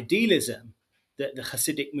the idealism that the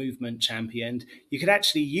Hasidic movement championed. You could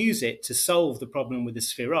actually use it to solve the problem with the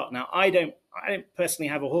Sefirot. Now, I don't personally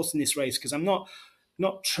have a horse in this race because I'm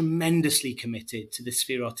not tremendously committed to the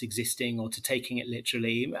Sefirot existing or to taking it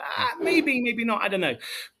literally. Maybe not. I don't know.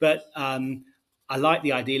 But I like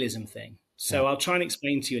the idealism thing. So I'll try and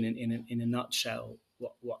explain to you in a nutshell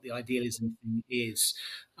what the idealism thing is.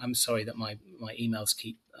 I'm sorry that my emails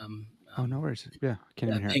keep oh, no worries. Yeah,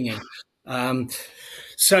 can't even pinging. hear it.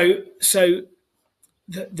 So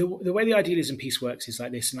the way the idealism piece works is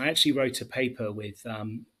like this, and I actually wrote a paper with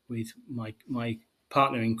my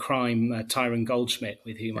partner in crime, Tyron Goldschmidt,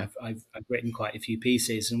 with whom I've written quite a few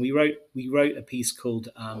pieces, and we wrote a piece called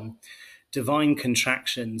 "Divine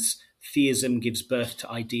Contractions: Theism Gives Birth to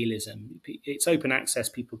Idealism." It's open access;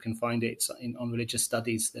 people can find it. It's on Religious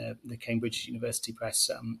Studies, the Cambridge University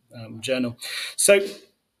Press journal. So,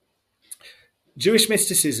 Jewish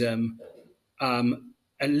mysticism,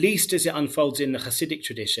 at least as it unfolds in the Hasidic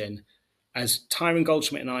tradition, as Tyron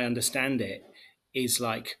Goldschmidt and I understand it, is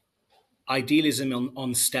like idealism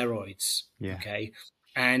on steroids. Yeah. Okay.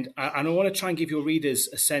 And I want to try and give your readers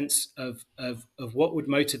a sense of what would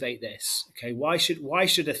motivate this. Okay. Why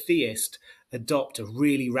should a theist adopt a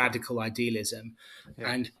really radical idealism?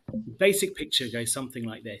 Yeah. And the basic picture goes something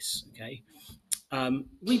like this. Okay.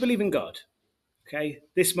 We believe in God. Okay,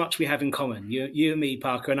 this much we have in common, you and me,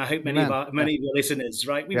 Parker, and I hope many of your listeners,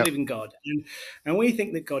 right? We believe in God, and we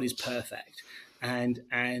think that God is perfect, and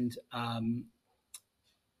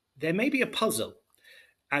there may be a puzzle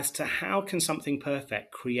as to how can something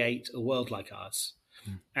perfect create a world like ours,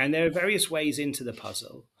 and there are various ways into the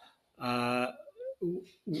puzzle.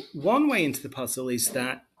 One way into the puzzle is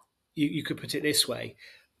that you could put it this way: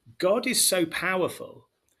 God is so powerful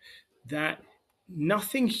that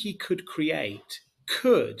nothing he could create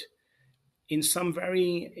could, in some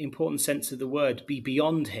very important sense of the word, be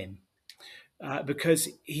beyond him, because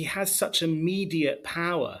he has such immediate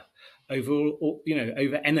power over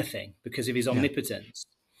anything because of his omnipotence.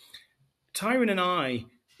 Tyron and I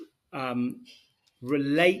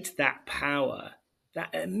relate that power,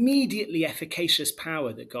 that immediately efficacious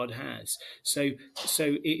power that God has. So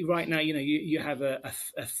right now, you have a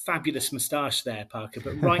fabulous moustache there, Parker.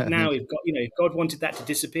 But right now, if God wanted that to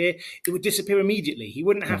disappear, it would disappear immediately. He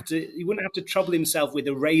wouldn't have to trouble himself with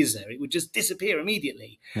a razor. It would just disappear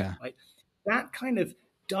immediately. Yeah. Right? That kind of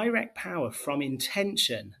direct power from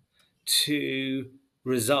intention to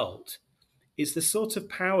result is the sort of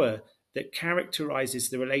power that characterizes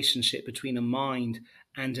the relationship between a mind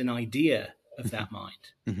and an idea of that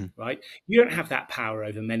mind, right? You don't have that power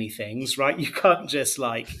over many things, right? You can't just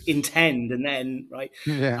intend and then, right?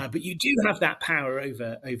 Yeah. But you do have that power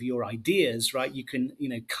over your ideas, right? You can,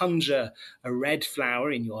 conjure a red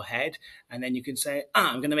flower in your head, and then you can say,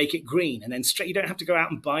 I'm going to make it green, and then straight. You don't have to go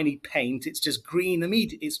out and buy any paint. It's just green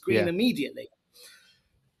immediately. It's green immediately.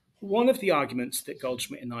 One of the arguments that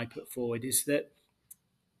Goldschmidt and I put forward is that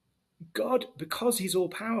God, because he's all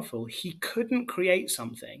powerful, he couldn't create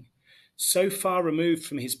something so far removed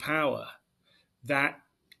from his power that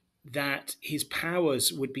that his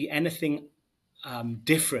powers would be anything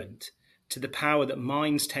different to the power that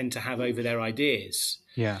minds tend to have over their ideas.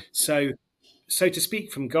 Yeah. So to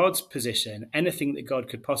speak, from God's position, anything that God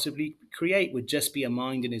could possibly create would just be a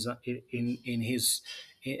mind in his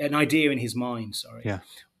an idea in his mind. Sorry. Yeah.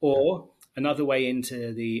 Or another way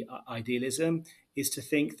into the idealism is to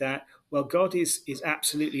think that, well, God is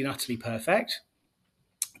absolutely and utterly perfect,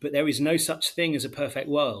 but there is no such thing as a perfect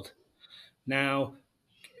world. Now,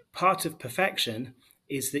 part of perfection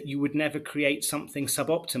is that you would never create something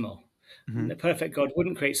suboptimal. Mm-hmm. The perfect God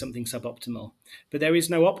wouldn't create something suboptimal, but there is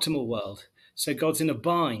no optimal world. So God's in a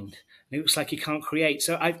bind. And it looks like he can't create.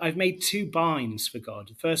 So I've made two binds for God.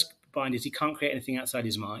 The first bind is he can't create anything outside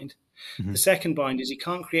his mind. Mm-hmm. The second bind is he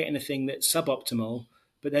can't create anything that's suboptimal,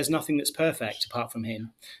 but there's nothing that's perfect apart from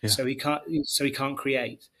him. Yeah. So he can't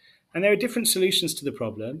create. And there are different solutions to the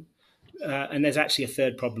problem. And there's actually a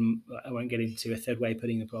third problem. I won't get into a third way of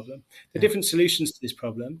putting the problem. There are different solutions to this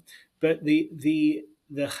problem, but the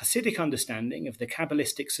Hasidic understanding of the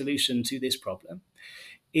Kabbalistic solution to this problem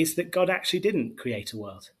is that God actually didn't create a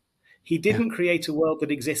world. He didn't create a world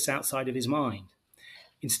that exists outside of his mind.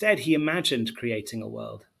 Instead, he imagined creating a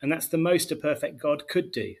world, and that's the most a perfect God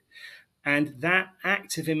could do. And that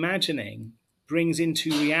act of imagining brings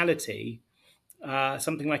into reality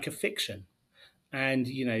something like a fiction. And,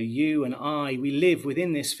 you and I, we live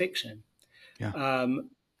within this fiction. Yeah.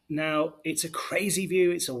 Now, it's a crazy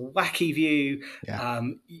view. It's a wacky view. Yeah.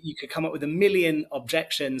 You could come up with a million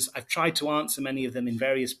objections. I've tried to answer many of them in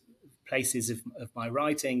various places of my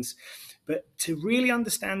writings. But to really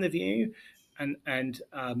understand the view, and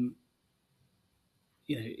I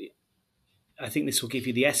think this will give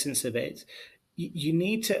you the essence of it, you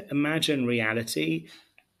need to imagine reality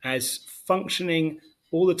as functioning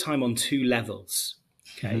all the time on two levels.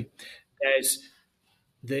 Okay,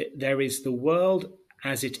 there is the world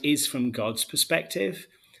as it is from God's perspective,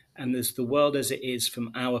 and there's the world as it is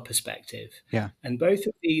from our perspective. Yeah, and both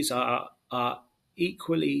of these are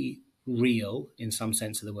equally real in some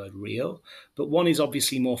sense of the word real, but one is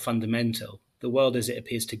obviously more fundamental. The world as it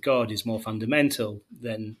appears to God is more fundamental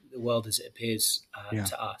than the world as it appears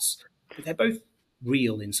to us. But they're both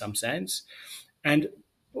real in some sense, and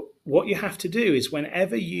what you have to do is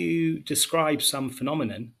whenever you describe some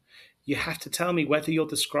phenomenon, you have to tell me whether you're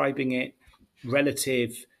describing it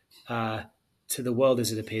relative to the world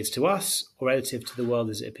as it appears to us or relative to the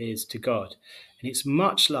world as it appears to God. And it's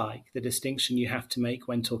much like the distinction you have to make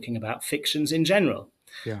when talking about fictions in general.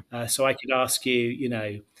 Yeah. So I could ask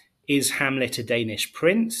you, is Hamlet a Danish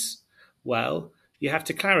prince? Well, you have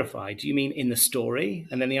to clarify. Do you mean in the story?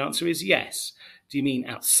 And then the answer is yes. Do you mean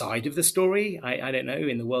outside of the story? I don't know,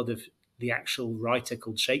 in the world of the actual writer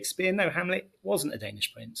called Shakespeare? No, Hamlet wasn't a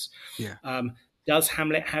Danish prince. Yeah. Does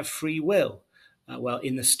Hamlet have free will? Well,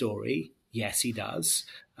 in the story, yes, he does.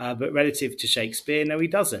 But relative to Shakespeare, no, he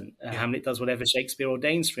doesn't. Hamlet does whatever Shakespeare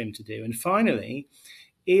ordains for him to do. And finally,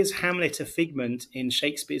 is Hamlet a figment in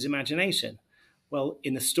Shakespeare's imagination? Well,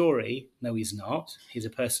 in the story, no, he's not. He's a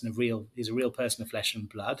real person of flesh and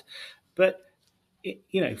blood. But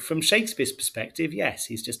from Shakespeare's perspective, yes,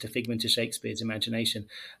 he's just a figment of Shakespeare's imagination.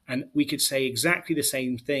 And we could say exactly the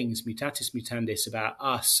same things, mutatis mutandis, about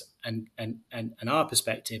us and our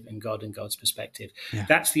perspective and God's perspective. Yeah.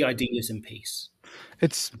 That's the idealism piece.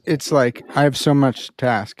 It's like I have so much to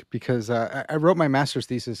ask because I wrote my master's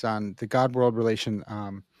thesis on the God-world relation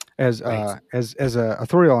as a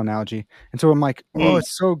authorial analogy. And so I'm like,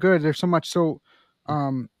 it's so good. There's so much. So,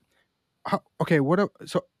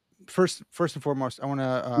 First and foremost, I want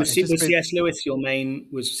to. Was C.S. Lewis your main?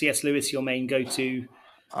 Was C.S. Lewis your main go-to?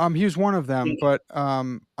 He was one of them, but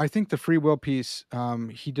I think the free will piece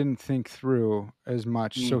he didn't think through as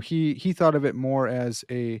much. So he thought of it more as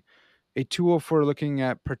a tool for looking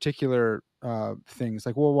at particular things.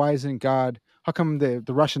 Like, well, why isn't God? How come the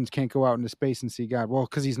Russians can't go out into space and see God? Well,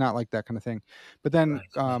 because he's not like that kind of thing. But then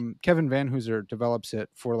Kevin Van Hooser develops it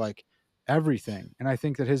for like everything, and I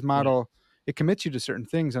think that his model. Yeah. It commits you to certain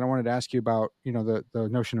things. And I wanted to ask you about, the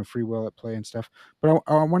notion of free will at play and stuff, but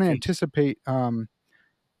I want to anticipate an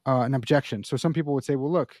objection. So some people would say,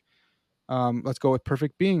 well, look, let's go with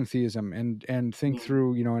perfect being theism and think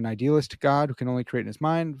through, an idealist God who can only create in his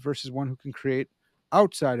mind versus one who can create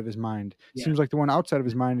outside of his mind. Yeah. Seems like the one outside of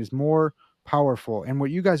his mind is more powerful. And what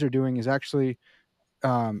you guys are doing is actually,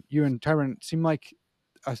 you and Tyron seem like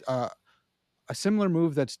a similar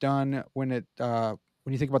move that's done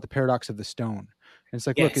when you think about the paradox of the stone. And it's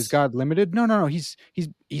like, look, is God limited? No. He's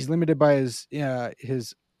limited by his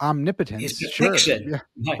omnipotence. His perfection. Sure.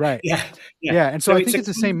 Yeah. Right. Yeah. And so I think it's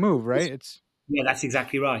the same move, right? Yeah, that's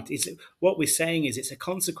exactly right. It's what we're saying is it's a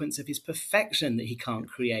consequence of his perfection that he can't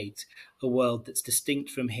create a world that's distinct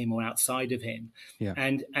from him or outside of him. Yeah.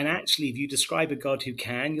 And actually, if you describe a God who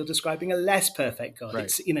can, you're describing a less perfect God. Right.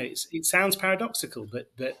 It's it sounds paradoxical,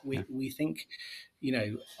 but we think,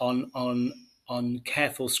 on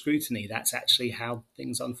careful scrutiny, that's actually how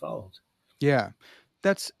things unfold. Yeah,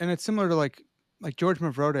 and it's similar to like George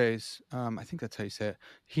Mavrodes. I think that's how you say it.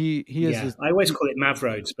 He is this, I always call it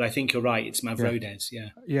Mavrodes, but I think you're right. It's Mavrodes.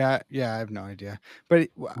 Yeah. I have no idea, but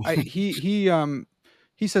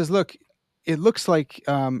he says, look, it looks like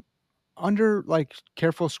under like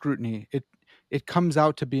careful scrutiny, it comes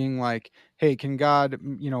out to being like, hey, can God,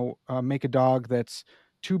 make a dog that's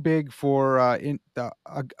too big for a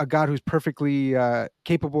God who's perfectly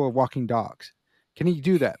capable of walking dogs? Can he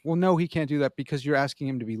do that? Well, no, he can't do that because you're asking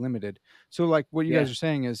him to be limited. So like what you guys are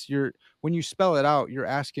saying is when you spell it out, you're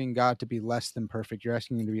asking God to be less than perfect. You're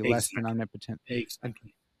asking him to be less than omnipotent.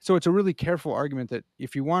 Exactly. So it's a really careful argument that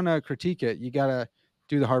if you want to critique it, you got to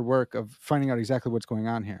do the hard work of finding out exactly what's going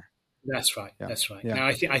on here. That's right. Yeah. That's right. Yeah. Now,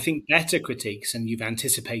 I think better critiques, and you've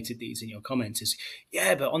anticipated these in your comments, is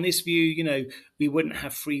but on this view, we wouldn't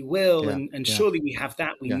have free will, and surely we have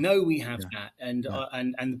that. We know we have that, and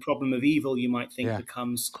the problem of evil, you might think,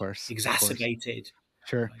 becomes exacerbated.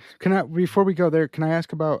 Sure. Can I, before we go there, can I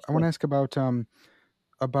ask about? I want to ask about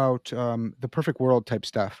the perfect world type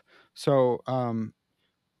stuff. So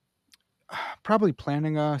probably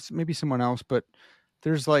planning us, maybe someone else, but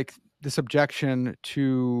there's like this objection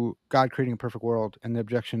to God creating a perfect world, and the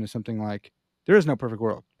objection is something like there is no perfect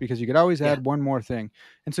world because you could always add one more thing.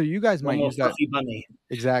 And so you guys might use that. Bunny.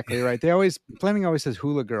 Exactly right. Planning always says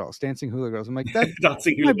hula girls, dancing hula girls. I'm like, that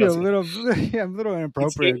dancing might be a little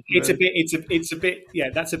inappropriate. It's a bit. Yeah,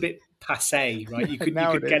 that's a bit passé, right? You could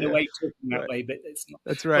get away talking that way, but it's not.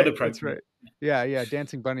 That's right. Not that's right. Yeah,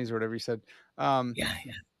 dancing bunnies or whatever you said. Yeah.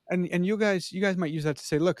 And you guys might use that to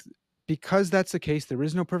say, look, because that's the case, there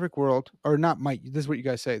is no perfect world, or not might. This is what you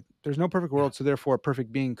guys say. There's no perfect world, so therefore a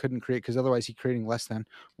perfect being couldn't create, because otherwise he's creating less than.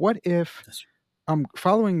 What if,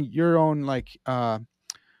 following your own like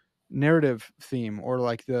narrative theme, or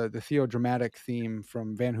like the theodramatic theme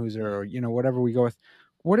from Van Hooser, or whatever we go with,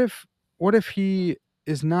 what if he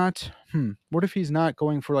is not? What if he's not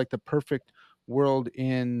going for like the perfect world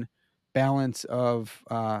in balance of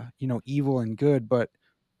evil and good, but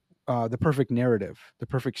the perfect narrative, the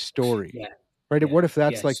perfect story, right? What if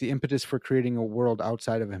that's like the impetus for creating a world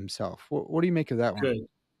outside of himself? What do you make of that one?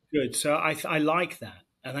 Good. So I like that,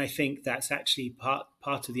 and I think that's actually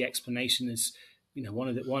part of the explanation. Is one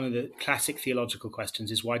of the classic theological questions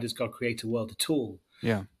is, why does God create a world at all?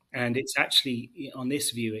 Yeah. And it's actually, on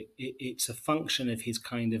this view, it's a function of his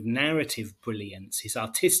kind of narrative brilliance, his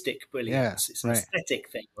artistic brilliance. It's an aesthetic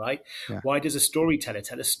thing, right? Yeah. Why does a storyteller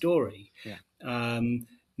tell a story? Yeah.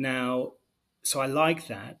 Now, so I like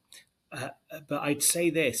that, but I'd say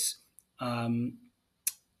this. I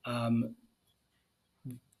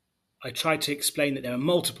tried to explain that there are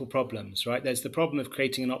multiple problems, right? There's the problem of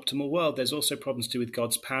creating an optimal world. There's also problems to do with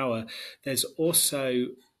God's power. There's also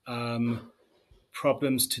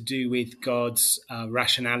problems to do with God's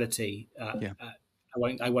rationality.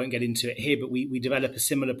 I won't get into it here, but we develop a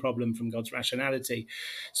similar problem from God's rationality.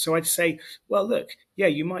 So I'd say, well, look,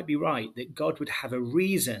 you might be right that God would have a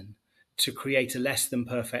reason to create a less than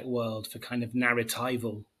perfect world for kind of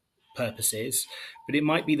narratival purposes, but it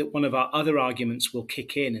might be that one of our other arguments will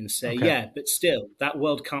kick in and say, but still, that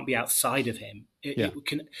world can't be outside of him.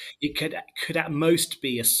 It could at most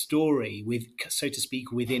be a story with, so to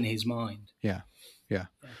speak, within his mind. Yeah.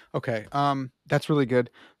 Okay. That's really good.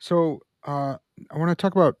 So I want to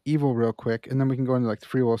talk about evil real quick, and then we can go into like the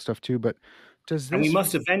free will stuff too. But and we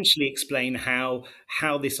must eventually explain how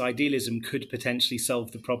this idealism could potentially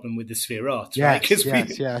solve the problem with the Sefirot, right? Because we've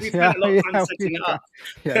spent a lot of time setting it up.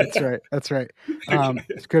 Yeah, that's right.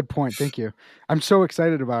 It's a good point. Thank you. I'm so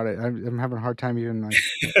excited about it. I'm having a hard time even like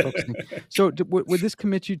focusing. So would this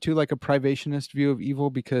commit you to like a privationist view of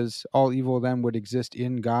evil, because all evil then would exist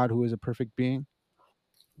in God, who is a perfect being?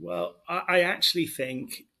 Well, I actually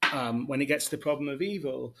think when it gets to the problem of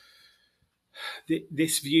evil,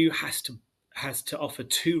 this view has to offer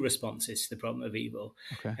two responses to the problem of evil.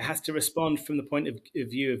 Okay. It has to respond from the point of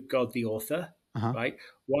view of God, the author, right?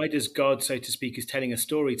 Why does God, so to speak, is telling a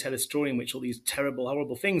story, tell a story in which all these terrible,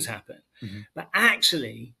 horrible things happen? Mm-hmm. But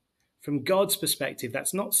actually, from God's perspective,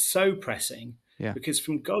 that's not so pressing, because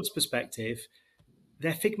from God's perspective,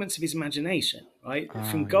 they're figments of his imagination, right?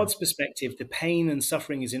 From God's perspective, the pain and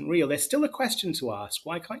suffering isn't real. There's still a question to ask.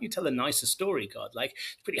 Why can't you tell a nicer story, God? Like,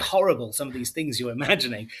 it's pretty horrible, some of these things you're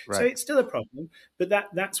imagining. Right. So it's still a problem, but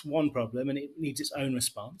that's one problem, and it needs its own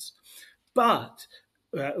response. But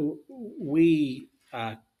we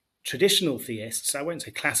traditional theists, I won't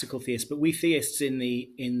say classical theists, but we theists in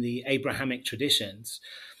the Abrahamic traditions,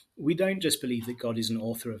 we don't just believe that God is an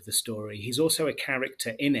author of the story. He's also a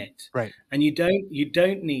character in it. Right. And you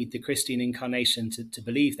don't need the Christian incarnation to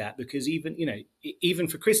believe that, because even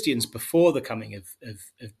for Christians before the coming of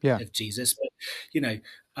Jesus, but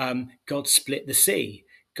God split the sea.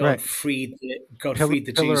 God freed the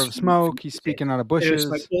Jews. Pillar of smoke. He's speaking out of bushes.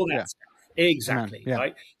 All that stuff. Exactly. Yeah.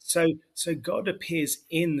 Right. So God appears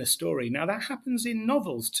in the story. Now that happens in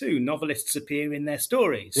novels too. Novelists appear in their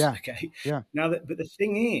stories. Yeah. Okay. Yeah. But the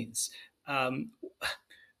thing is,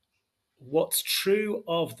 what's true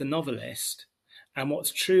of the novelist and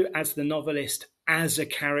what's true as the novelist as a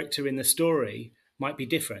character in the story might be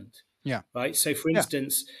different. Yeah. Right. So, for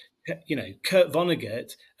instance, Kurt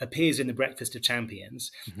Vonnegut appears in The Breakfast of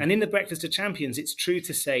Champions. Mm-hmm. And in The Breakfast of Champions, it's true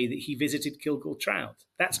to say that he visited Kilgore Trout.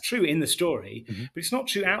 That's true in the story, mm-hmm. but it's not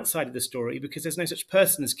true outside of the story, because there's no such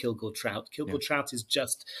person as Kilgore Trout. Kilgore Trout is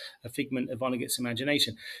just a figment of Vonnegut's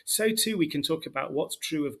imagination. So too, we can talk about what's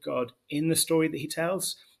true of God in the story that he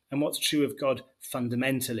tells and what's true of God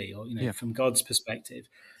fundamentally, or from God's perspective.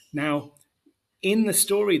 Now, in the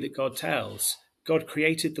story that God tells, God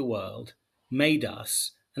created the world, made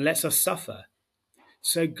us, and lets us suffer.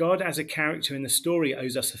 So God, as a character in the story,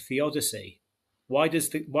 owes us a theodicy. Why does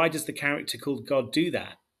the character called God do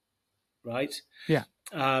that? Right? Yeah.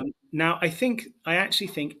 Now, I actually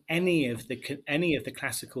think any of the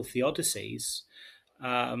classical theodicies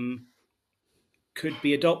could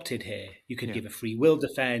be adopted here. You could give a free will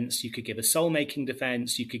defense. You could give a soul-making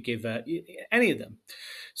defense. You could give any of them.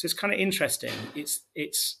 So it's kind of interesting.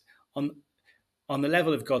 It's on the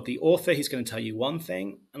level of God, the author, he's going to tell you one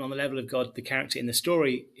thing, and on the level of God, the character in the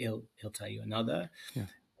story, he'll tell you another. Yeah.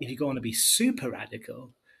 If you go on to be super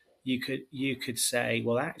radical, you could say,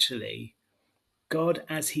 well, actually, God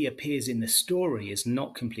as he appears in the story is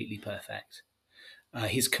not completely perfect.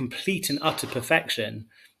 His complete and utter perfection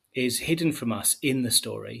is hidden from us in the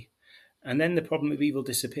story. And then the problem of evil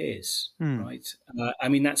disappears, right? I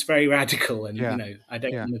mean, that's very radical, and I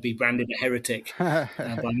don't want to be branded a heretic by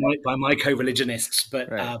my co-religionists, but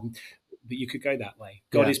you could go that way.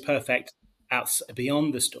 God is perfect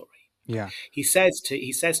beyond the story. Yeah, he says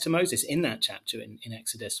to Moses in that chapter in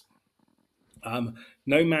Exodus,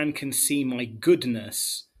 "No man can see my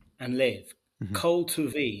goodness and live. Mm-hmm. Kol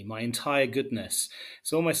tuvi, my entire goodness."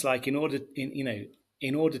 It's almost like in order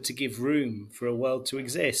to give room for a world to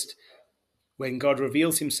exist. When God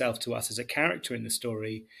reveals himself to us as a character in the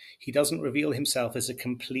story, he doesn't reveal himself as a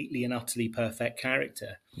completely and utterly perfect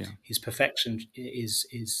character. Yeah. His perfection is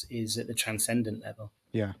at the transcendent level.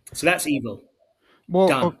 Yeah. So that's evil. Well,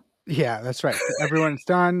 done. Yeah, that's right. Everyone's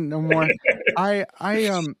done. No more. I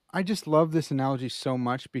just love this analogy so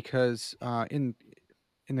much because in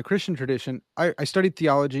the Christian tradition, I studied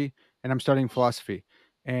theology and I'm studying philosophy.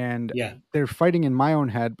 And they're fighting in my own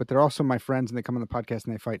head, but they're also my friends, and they come on the podcast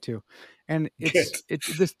and they fight too. And it's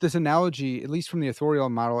this analogy, at least from the authorial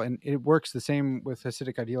model, and it works the same with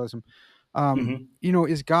Hasidic idealism.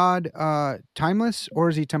 Is God timeless or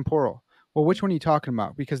is he temporal? Well, which one are you talking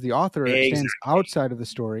about? Because the author stands outside of the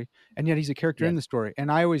story, and yet he's a character in the story.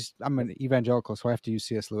 And I'm an evangelical, so I have to use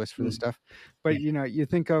C.S. Lewis for this stuff. But you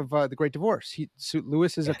think of The Great Divorce.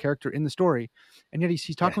 Lewis is a character in the story, and yet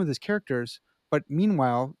he's talking with his characters. But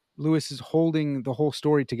meanwhile, Lewis is holding the whole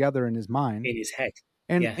story together in his mind, in his head,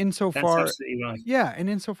 and insofar, that's absolutely right. And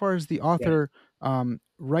insofar as the author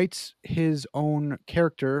writes his own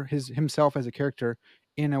character, himself as a character,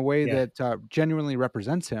 in a way that genuinely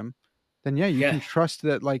represents him, then you can trust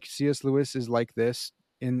that, like, C.S. Lewis is like this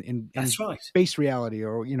in base reality,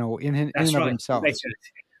 or in and of himself.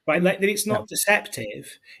 Right, that it's not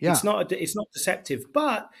deceptive. Yeah. It's not deceptive,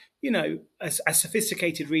 but as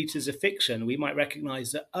sophisticated readers of fiction, we might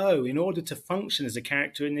recognize that, in order to function as a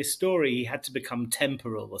character in this story, he had to become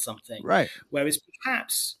temporal or something. Right. Whereas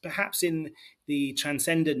perhaps in the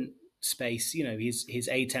transcendent space, he's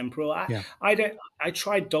atemporal. I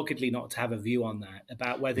tried doggedly not to have a view on that,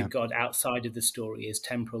 about whether God outside of the story is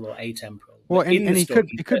temporal or atemporal. Well, and he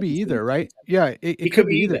could be either, right? Yeah, it could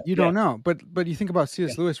be either. You don't know, but you think about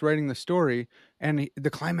C.S. Lewis writing the story, and the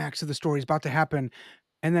climax of the story is about to happen,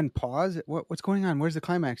 and then pause. What's going on? Where's the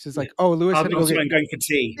climax? It's like, Lewis had to go going for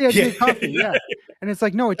tea. Yeah, coffee. Yeah. And it's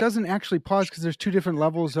like, no, it doesn't actually pause, because there's two different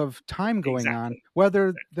levels of time going on.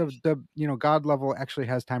 Whether the God level actually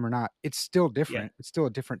has time or not, it's still different. Yeah. It's still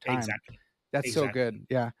a different time. Exactly. That's so good.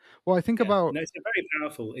 Yeah. Well, I think about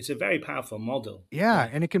it's a very powerful model. Yeah,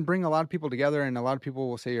 and it can bring a lot of people together, and a lot of people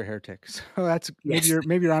will say you're heretics. So that's maybe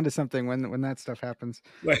you're onto something when that stuff happens.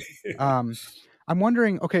 I'm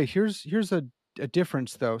wondering, okay, here's a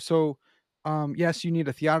difference though. So yes, you need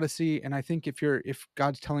a theodicy, and I think if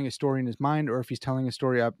God's telling a story in his mind, or if he's telling a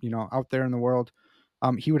story up, out there in the world,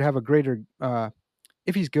 he would have a greater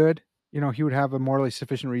if he's good, he would have a morally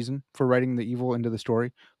sufficient reason for writing the evil into the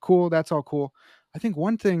story. Cool, that's all cool. I think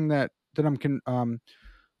one thing that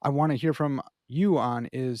I want to hear from you on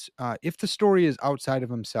is if the story is outside of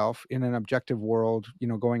himself in an objective world,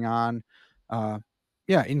 going on, uh,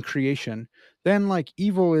 in creation, then like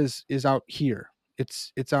evil is out here.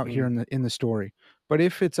 It's out here Mm. in the story. But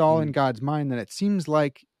if it's all in Mm. God's mind, then it seems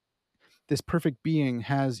like this perfect being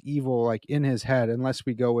has evil like in his head, unless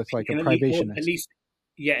we go with He like a can at least, or privationist.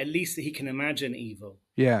 at least that he can imagine evil.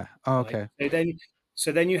 Yeah. Oh, Right. okay.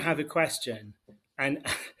 So then you have a question, and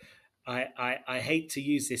I hate to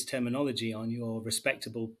use this terminology on your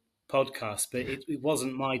respectable podcast, but it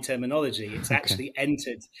wasn't my terminology. It's Okay. actually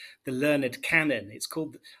entered the learned canon. It's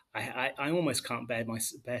called, I almost can't bear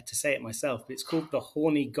to say it myself, but it's called the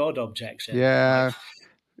horny God objection. Yeah.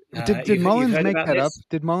 Right? Did You've Mullins heard make about that up? this?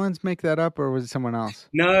 Did Mullins make that up, or was it someone else?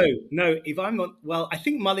 No. If I'm not, well, I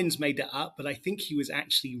think Mullins made it up, but I think he was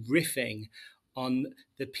actually riffing on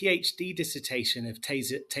the PhD dissertation of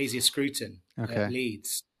Tasia Scruton Okay. at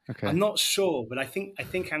Leeds. Okay. I'm not sure, but I think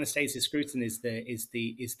Anastasia Scruton is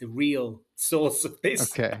the real source of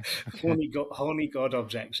this Okay. horny God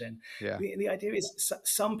objection. Yeah. The idea is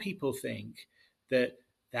some people think that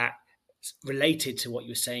related to what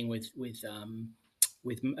you were saying with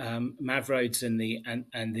Mavrodes and the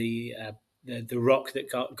rock that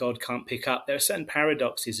God can't pick up. There are certain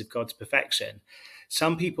paradoxes of God's perfection.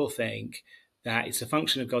 Some people think that it's a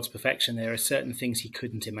function of God's perfection. There are certain things he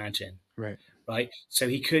couldn't imagine. Right. So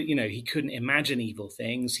he couldn't imagine evil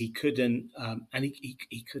things. He couldn't, and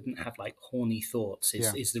he couldn't have like horny thoughts.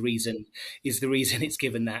 Is the reason it's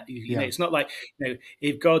given that. It's not like,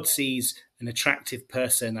 if God sees an attractive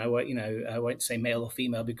person, I won't say male or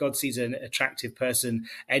female, but God sees an attractive person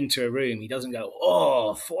enter a room, he doesn't go,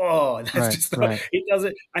 oh, that's just not, it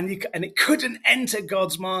doesn't, and it couldn't enter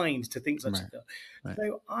God's mind to think such a thing. Right.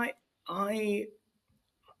 So I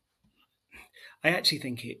actually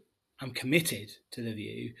think I'm committed to the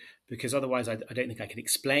view, because otherwise I don't think I could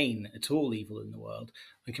explain at all evil in the world.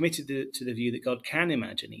 I'm committed to the view that God can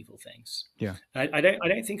imagine evil things. Yeah. I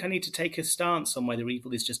don't think I need to take a stance on whether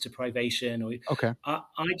evil is just a privation or. Okay. I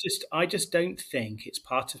just don't think it's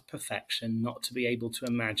part of perfection not to be able to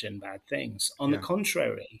imagine bad things. On the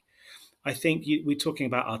contrary, I think we're talking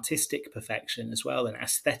about artistic perfection as well and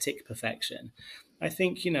aesthetic perfection. I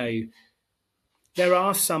think, there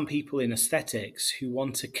are some people in aesthetics who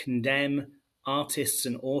want to condemn artists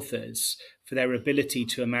and authors for their ability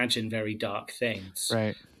to imagine very dark things.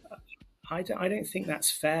 Right. I don't think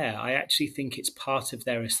that's fair. I actually think it's part of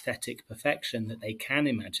their aesthetic perfection that they can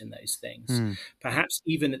imagine those things. Perhaps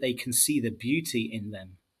even that they can see the beauty in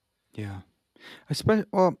them. Yeah.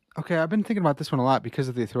 Okay, I've been thinking about this one a lot because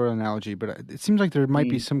of the authorial analogy, but it seems like there might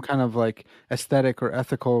be some kind of like aesthetic or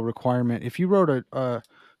ethical requirement. If you wrote a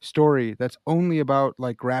story that's only about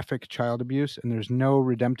like graphic child abuse and there's no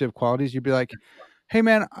redemptive qualities, you'd be like, hey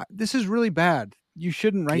man, this is really bad. You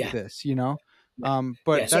shouldn't write this,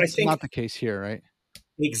 but So that's not the case here, right?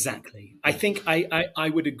 Exactly. I think I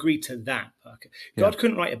would agree to that, Parker. God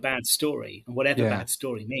couldn't write a bad story, and whatever bad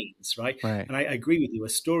story means, right? And I agree with you. A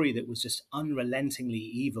story that was just unrelentingly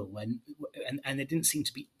evil, and there didn't seem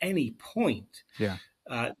to be any point. Yeah.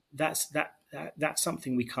 That's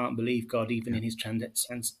something we can't believe God, even in his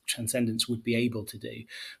transcendence, would be able to do.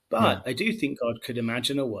 But I do think God could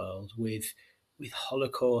imagine a world with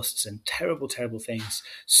holocausts and terrible, terrible things,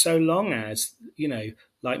 so long as,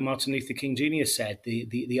 like Martin Luther King Jr. said,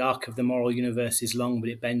 the arc of the moral universe is long, but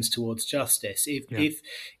it bends towards justice. If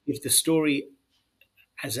the story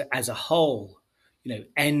as a whole,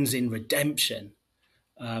 ends in redemption,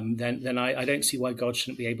 then I don't see why God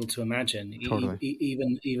shouldn't be able to imagine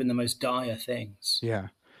even the most dire things. Yeah.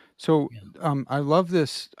 So I love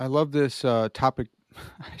this topic.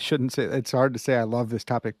 I shouldn't say, it's hard to say I love this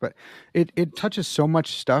topic, but it touches so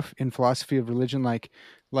much stuff in philosophy of religion, like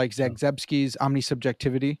Zagzebski's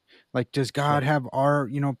omnisubjectivity. Like, does God have our,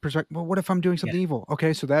 perspective? Well, what if I'm doing something evil?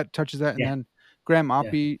 Okay, so that touches that. And then Graham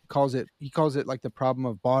Oppy calls it like the problem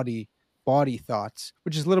of body thoughts,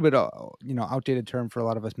 which is a little bit outdated term for a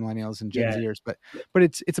lot of us millennials and Gen Zers, but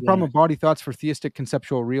it's a problem of body thoughts for theistic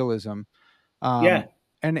conceptual realism.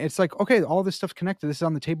 And it's like, okay, all this stuff's connected. This is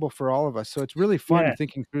on the table for all of us. So it's really fun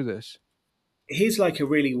thinking through this. Here's like a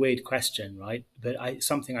really weird question, right? But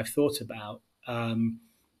something I've thought about.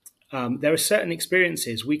 There are certain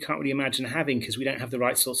experiences we can't really imagine having because we don't have the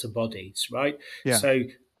right sorts of bodies, right? Yeah. So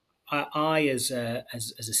I as a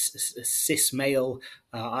cis male,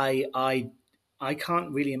 I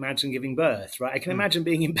can't really imagine giving birth, right? I can imagine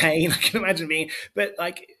being in pain. I can imagine being, but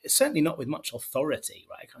like certainly not with much authority,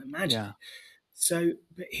 right? I can't imagine it. So,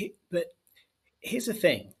 but here's the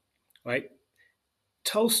thing, right?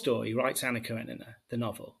 Tolstoy writes Anna Karenina, the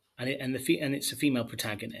novel, and it's a female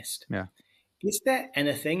protagonist. Yeah. Is there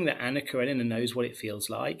anything that Anna Karenina knows what it feels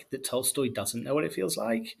like that Tolstoy doesn't know what it feels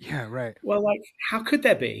like? Yeah, right. Well, like, how could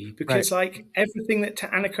there be? Because like everything that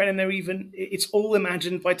Anna Karenina it's all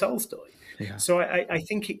imagined by Tolstoy. Yeah. So I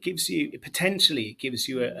think it gives you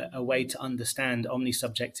a way to understand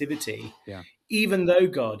omnisubjectivity. Yeah. Even though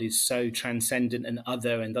God is so transcendent and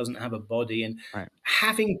other and doesn't have a body, and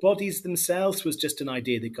having bodies themselves was just an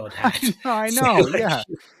idea that God had. I know.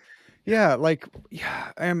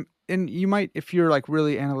 And you might, if you're like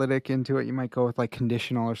really analytic into it, you might go with like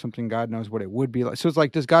conditional or something. God knows what it would be like. So it's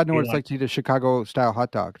like, does God know what it's like to eat a Chicago style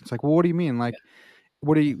hot dog? It's like, well, what do you mean? Like,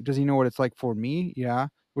 does he know what it's like for me? Yeah.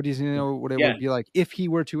 What does he know what it would be like if he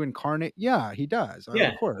were to incarnate? Yeah, he does. Of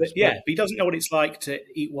course. But he doesn't know what it's like to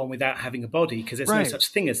eat one without having a body, because there's no such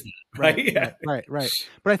thing as that. Right. Right.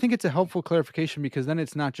 But I think it's a helpful clarification, because then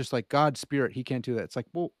it's not just like God's spirit. He can't do that. It's like,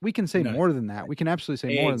 well, we can say more than that. We can absolutely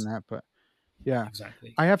say more than that. But yeah,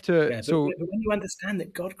 exactly. I have to. But when you understand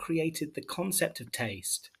that God created the concept of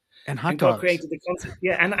taste, and hot dogs. God created the concept,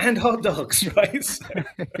 and hot dogs, right? So,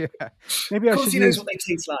 maybe I should. He knows what they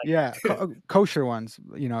taste like. Yeah, kosher ones.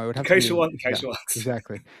 It would have kosher to be kosher ones.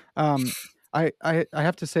 Exactly. I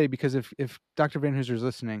have to say, because if Dr. Van Hooser is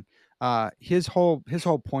listening, his whole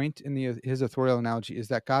point in his authorial analogy is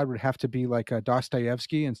that God would have to be like a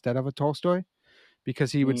Dostoevsky instead of a Tolstoy,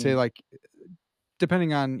 because he would say, like,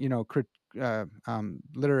 depending on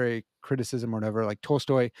literary criticism or whatever, like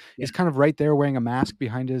Tolstoy is kind of right there wearing a mask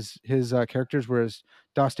behind his characters, whereas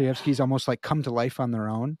Dostoevsky's almost like come to life on their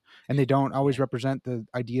own, and they don't always represent the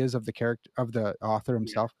ideas of the character of the author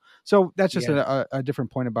himself. So that's just a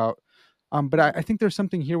different point about. But I think there's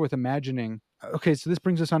something here with imagining. Okay, so this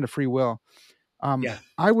brings us on to free will.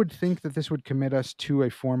 I would think that this would commit us to a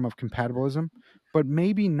form of compatibilism, but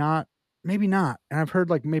maybe not. Maybe not. And I've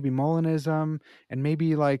heard like maybe Molinism and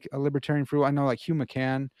maybe like a libertarian free will. I know like Hugh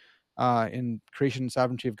McCann in Creation and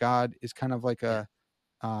Sovereignty of God is kind of like a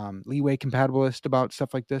leeway compatibilist about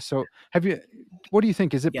stuff like this. So what do you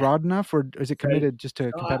think? Is it broad enough, or is it committed just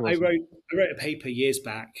to compatibilism? I wrote a paper years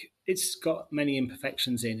back. It's got many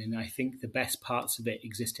imperfections in, and I think the best parts of it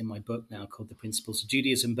exist in my book now, called The Principles of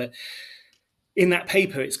Judaism. But in that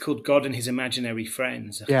paper, it's called God and His Imaginary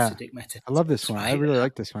Friends, a Hasidic metaphor. I love this one. I really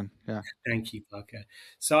like this one. Yeah. Thank you, Parker.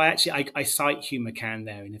 So I cite Hugh McCann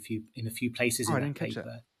there in a few places in that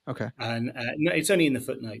paper. Okay. And no, it's only in the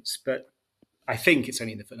footnotes, but I think it's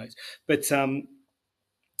only in the footnotes. But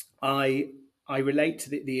I relate to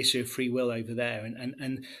the issue of free will over there,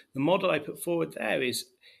 and the model I put forward there is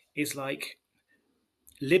like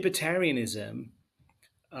libertarianism.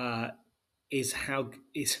 Is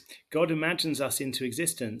God imagines us into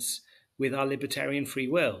existence with our libertarian free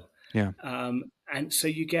will. Yeah. And so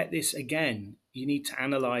you get this again. You need to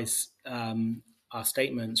analyze our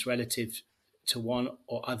statements relative to one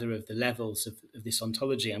or other of the levels of this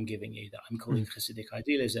ontology I'm giving you, that I'm calling Hasidic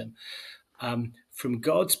idealism. From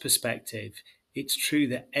God's perspective, it's true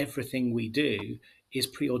that everything we do is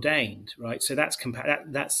preordained, right? So that's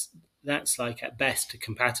like at best a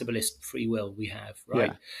compatibilist free will we have,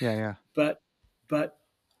 right? Yeah. But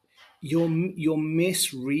you're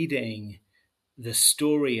misreading the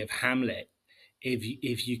story of Hamlet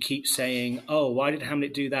if you keep saying, "Oh, why did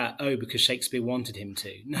Hamlet do that? Oh, because Shakespeare wanted him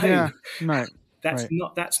to." No,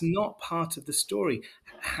 that's not part of the story.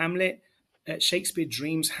 Shakespeare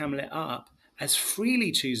dreams Hamlet up as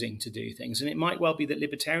freely choosing to do things. And it might well be that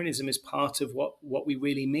libertarianism is part of what we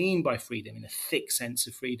really mean by freedom, in a thick sense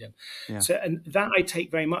of freedom. Yeah. So, and that I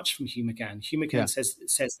take very much from Hugh McCann. Hugh McCann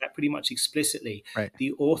says that pretty much explicitly. Right.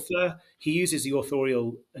 The author, he uses the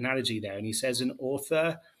authorial analogy there, and he says an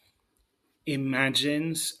author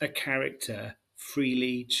imagines a character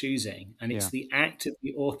freely choosing, and it's the act of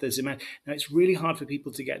the author's imagination. Now, it's really hard for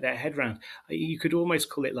people to get their head around. You could almost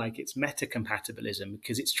call it like it's meta-compatibilism,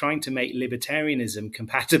 because it's trying to make libertarianism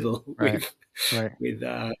compatible with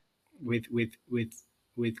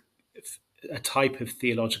a type of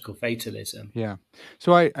theological fatalism. Yeah.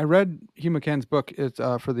 So I read Hugh McCann's book. It's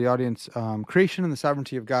for the audience, Creation and the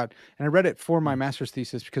Sovereignty of God, and I read it for my master's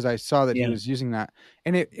thesis because I saw that he was using that,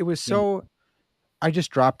 and it was so. I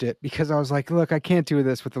just dropped it because I was like, look, I can't do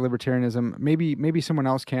this with the libertarianism. Maybe someone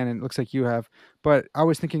else can, and it looks like you have. But I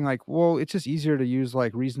was thinking like, well, it's just easier to use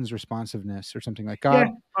like reasons responsiveness or something like Yeah, God.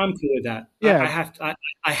 I'm cool with that. Yeah.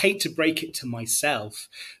 I hate to break it to myself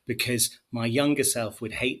because my younger self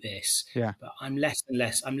would hate this. Yeah. But I'm less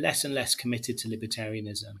and less committed to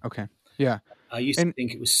libertarianism. Okay. Yeah. I used to And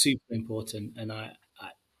think it was super important, and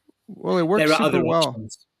well, it there works are other super well.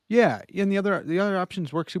 options. Yeah, and the other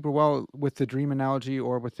options work super well with the dream analogy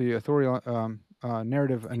or with the authorial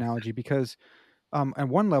narrative analogy because at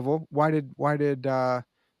one level, why did Smeagol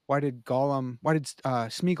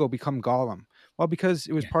become Gollum? Well, because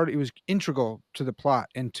it was it was integral to the plot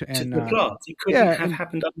and To the plot, it couldn't yeah, have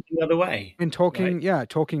happened the other way. and Tolkien, right? yeah,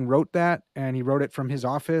 Tolkien wrote that, and he wrote it from his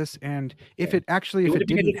office. And if Yeah. it actually, It if would it have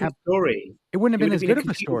been a didn't different have, story. it wouldn't have It been would have as been a good of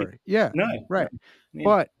a completely story. Yeah, no, right.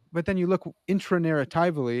 yeah. But then you look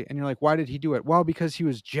intranarratively, and you're like, why did he do it? Well, because he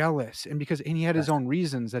was jealous, and he had his own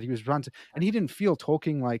reasons that he was drawn to, and he didn't feel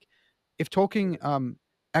Tolkien like, if Tolkien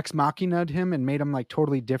ex machina'd him and made him like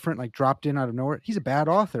totally different, like dropped in out of nowhere, he's a bad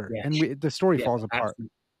author, Yeah. and the story Yeah, falls apart.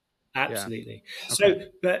 absolutely.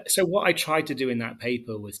 Okay. So what I tried to do in that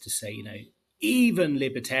paper was to say, even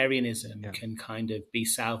libertarianism can kind of be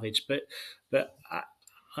salvaged, but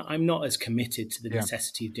I'm not as committed to the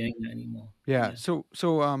necessity of doing that anymore. Yeah. So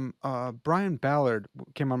Brian Ballard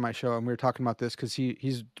came on my show, and we were talking about this because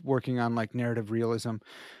he's working on like narrative realism,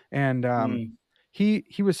 and he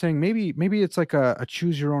was saying maybe it's like a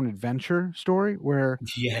choose your own adventure story where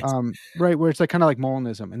Yes. right, where it's like kind of like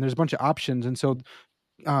Molinism, and there's a bunch of options, and so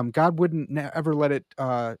God wouldn't ever let it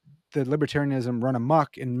the libertarianism run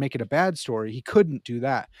amok and make it a bad story. He couldn't do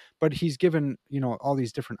that, but he's given all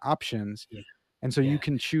these different options, and so you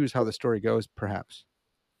can choose how the story goes, perhaps.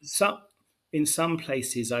 In some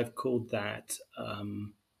places, I've called that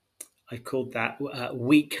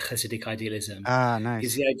weak Hasidic idealism. Ah, nice.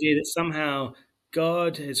 Is the idea that somehow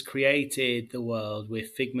God has created the world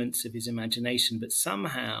with figments of his imagination, but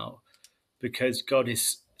somehow, because God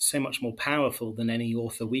is so much more powerful than any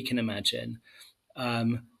author we can imagine,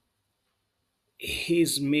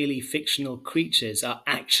 his merely fictional creatures are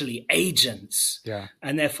actually agents,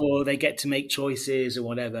 and therefore they get to make choices or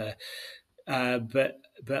whatever. But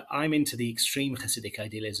I'm into the extreme Hasidic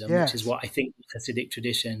idealism, which is what I think the Hasidic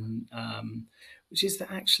tradition, which is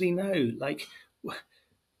that actually no, like,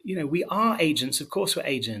 we are agents. Of course, we're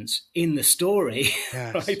agents in the story,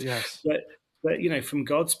 right? Yes. But from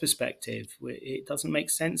God's perspective, it doesn't make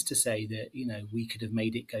sense to say that we could have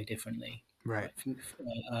made it go differently, right?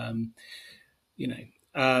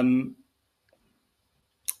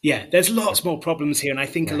 There's lots more problems here, and I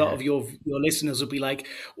think a lot of your listeners will be like,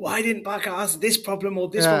 "Why didn't Parker ask this problem or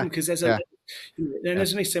this problem?" Because there's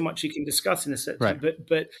there's only so much you can discuss in a certain time.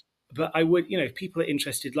 But I would, if people are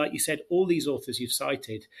interested, like you said, all these authors you've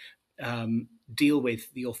cited deal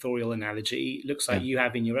with the authorial analogy. It looks like you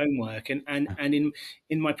have in your own work, and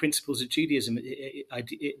in my Principles of Judaism,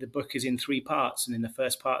 the book is in 3 parts, and in the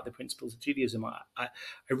first part of the Principles of Judaism, I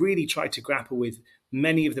really tried to grapple with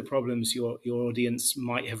many of the problems your audience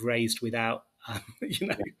might have raised without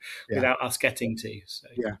without us getting to. So.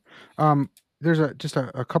 There's just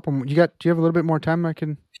a couple more. Do you have a little bit more time I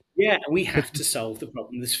can? Yeah, we have to solve the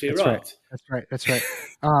problem of the sphere. That's right.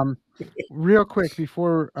 Real quick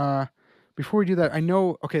before we do that, I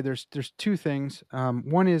know. Okay, there's 2 things.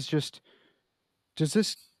 One is just, does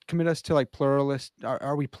this commit us to like pluralist?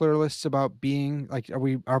 Are we pluralists about being like? Are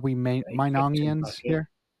we Meinongians here?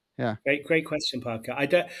 Yeah. Great question, Parker. I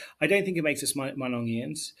don't think it makes us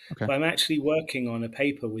Meinongians, but I'm actually working on a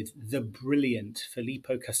paper with the brilliant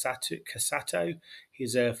Filippo Cassato.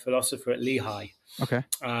 He's a philosopher at Lehigh. Okay.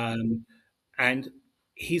 And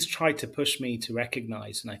he's tried to push me to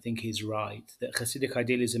recognize, and I think he's right, that Hasidic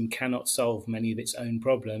idealism cannot solve many of its own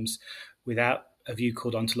problems without a view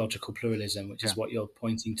called ontological pluralism, which is what you're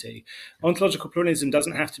pointing to. Ontological pluralism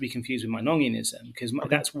doesn't have to be confused with Meinongianism, because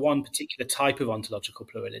that's one particular type of ontological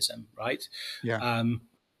pluralism, right? Yeah.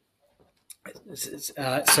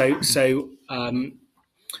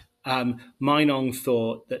 Meinong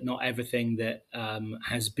thought that not everything that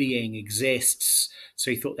has being exists, so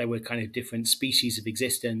he thought there were kind of different species of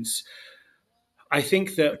existence. I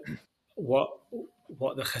think that what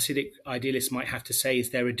the Hasidic idealists might have to say is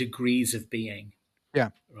there are degrees of being.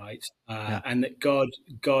 Yeah. Right. And that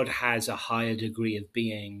God has a higher degree of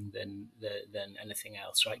being than anything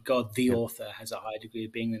else. Right. God, the author, has a higher degree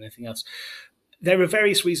of being than anything else. There are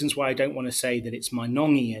various reasons why I don't want to say that it's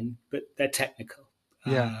Meinongian, but they're technical.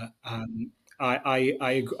 Yeah.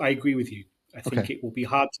 I agree with you. I think it will be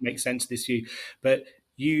hard to make sense of this view, but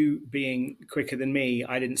you being quicker than me,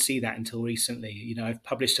 I didn't see that until recently. You know, I've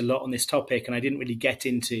published a lot on this topic, and I didn't really get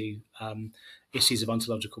into issues of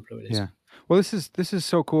ontological pluralism. Yeah. Well, this is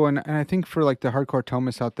so cool, and I think for like the hardcore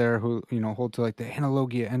Thomists out there who hold to like the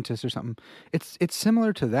analogia entis or something, it's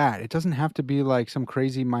similar to that. It doesn't have to be like some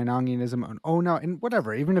crazy Meinongianism. And, oh no, and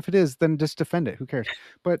whatever. Even if it is, then just defend it. Who cares?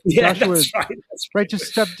 But Yeah, Joshua, that's right. That's right.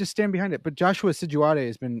 Just stand behind it. But Joshua Sijuade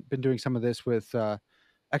has been doing some of this with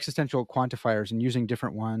existential quantifiers and using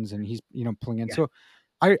different ones, and he's pulling in. Yeah. So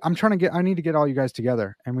I'm trying to I need to get all you guys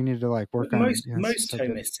together, and we need to like work on most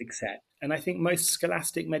Thomists accept, and I think most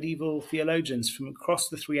scholastic medieval theologians from across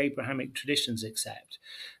the three Abrahamic traditions accept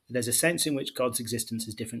that there's a sense in which God's existence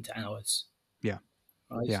is different to ours. Yeah.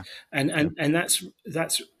 Right. Yeah. And that's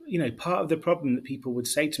part of the problem that people would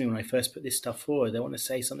say to me when I first put this stuff forward. They want to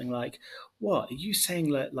say something like, "What are you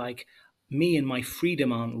saying that like me and my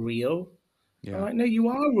freedom aren't real?" Yeah. I'm like, "No, you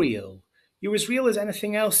are real. You're as real as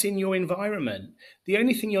anything else in your environment. The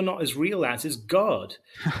only thing you're not as real as is God.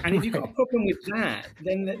 And if you've got a problem with that,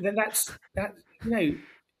 then that's that. Right.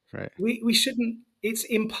 We shouldn't. It's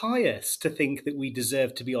impious to think that we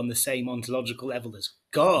deserve to be on the same ontological level as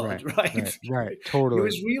God, right? Totally. You're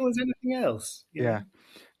as real as anything else. Yeah.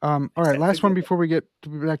 All right. Last one before we get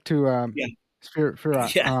back to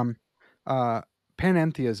Sphirat.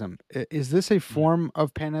 Panentheism. Is this a form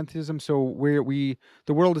of panentheism? So where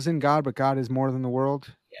the world is in God, but God is more than the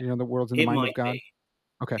world? Yeah. The world's in the mind of God?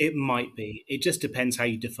 Okay. It might be. It just depends how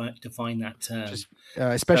you define that term. Just,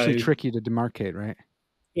 especially tricky to demarcate, right?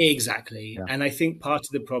 Exactly. Yeah. And I think part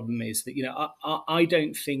of the problem is that, I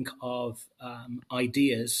don't think of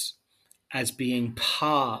ideas as being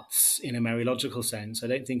parts in a Mariological sense. I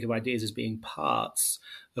don't think of ideas as being parts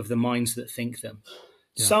of the minds that think them.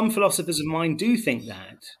 Yeah. Some philosophers of mind do think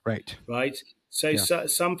that. Right. So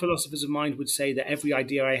some philosophers of mind would say that every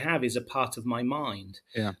idea I have is a part of my mind.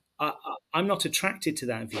 Yeah. I'm not attracted to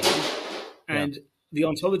that view. And the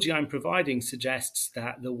ontology I'm providing suggests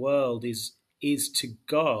that the world is to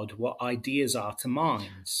God what ideas are to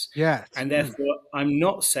minds. Yes. And therefore, I'm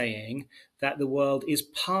not saying that the world is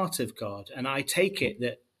part of God. And I take it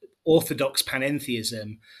that orthodox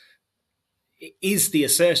panentheism is the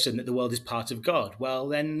assertion that the world is part of God. Well,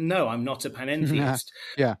 then, no, I'm not a panentheist.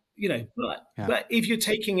 But if you're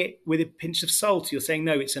taking it with a pinch of salt, you're saying,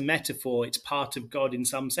 no, it's a metaphor. It's part of God in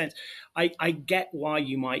some sense. I get why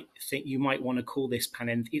you might think you might want to call this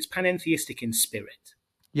it's panentheistic in spirit.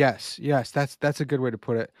 Yes, that's a good way to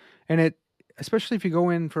put it. And it, especially if you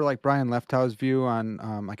go in for like Brian Leftow's view on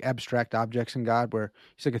like abstract objects in God, where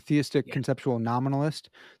he's like a theistic conceptual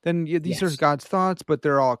nominalist, then these are God's thoughts, but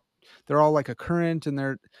they're all like a current,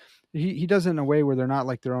 and he does it in a way where they're not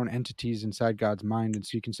like their own entities inside God's mind, and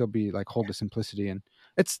so you can still be like hold to simplicity. And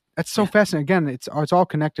that's so fascinating. Again, it's all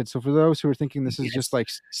connected. So for those who are thinking this is just like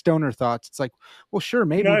stoner thoughts, it's like, well, sure,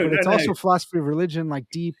 maybe, but it's also philosophy of religion, like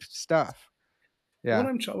deep stuff. Yeah.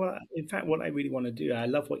 In fact, what I really want to do, I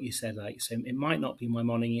love what you said. Like, so it might not be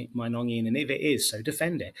Meinongian, and if it is, so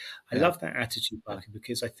defend it. I love that attitude, Parker,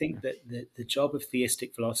 because I think that the job of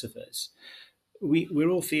theistic philosophers, we're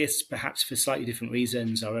all theists, perhaps for slightly different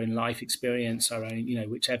reasons, our own life experience, our own,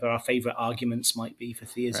 whichever our favorite arguments might be for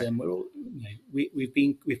theism. We're all,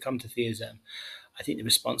 we've come to theism. I think the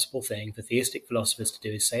responsible thing for theistic philosophers to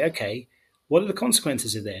do is say, okay, what are the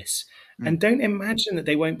consequences of this? And don't imagine that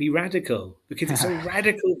they won't be radical, because it's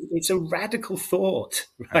a radical thought,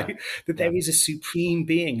 right? That there is a supreme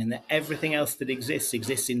being, and that everything else that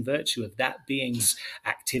exists in virtue of that being's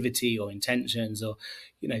activity or intentions, or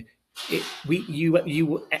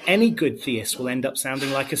any good theist will end up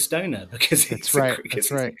sounding like a stoner, because it's a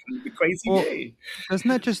crazy view. Doesn't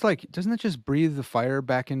that just breathe the fire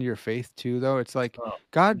back into your faith too, though? It's like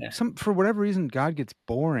God, for whatever reason, God gets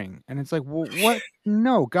boring, and it's like, well, what?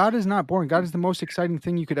 No, God is not boring. God is the most exciting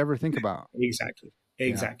thing you could ever think about.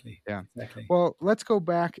 Exactly. Yeah. Well, let's go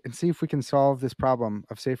back and see if we can solve this problem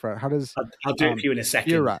of Sephirot. How does I'll do it for you in a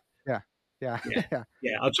second. You're right. Yeah.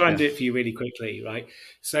 I'll try and do it for you really quickly, right?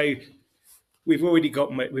 So we've already got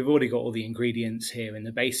all the ingredients here, and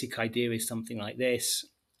the basic idea is something like this.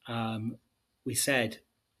 We said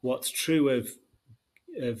what's true of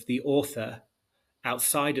the author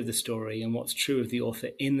outside of the story and what's true of the author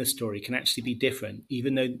in the story can actually be different,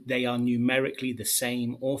 even though they are numerically the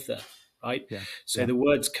same author, right? So the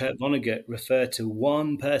words Kurt Vonnegut refer to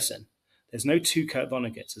one person. There's no two Kurt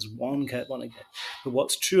Vonnegut's, there's one Kurt Vonnegut. But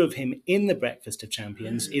what's true of him in The Breakfast of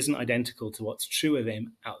Champions isn't identical to what's true of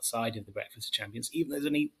him outside of The Breakfast of Champions, even though there's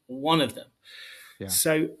only one of them.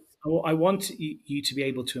 So I want you to be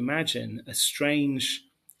able to imagine a strange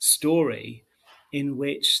story in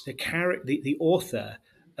which the author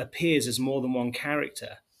appears as more than one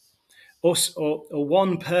character, or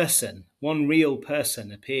one person, one real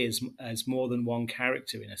person appears as more than one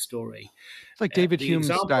character in a story. It's like David The Hume's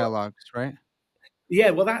example, dialogues, right? yeah,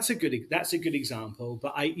 well, that's a good example.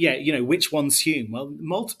 But which one's Hume? Well,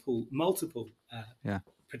 multiple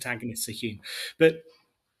protagonists are Hume. But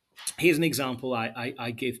here's an example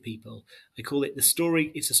I give people. I call it the story.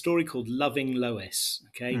 It's a story called Loving Lois.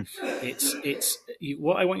 Okay,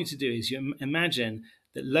 what I want you to do is you imagine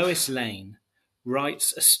that Lois Lane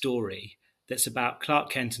writes a story that's about Clark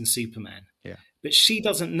Kent and Superman. Yeah. But she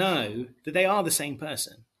doesn't know that they are the same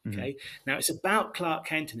person. Okay. Now it's about Clark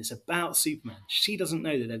Kent and it's about Superman. She doesn't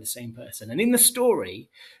know that they're the same person. And in the story,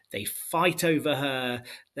 they fight over her.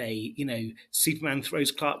 Superman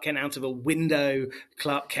throws Clark Kent out of a window.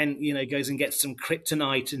 Clark Kent, goes and gets some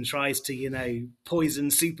kryptonite and tries to, poison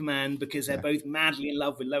Superman because they're both madly in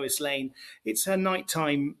love with Lois Lane. It's her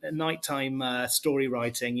nighttime story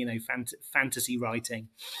writing, fantasy writing.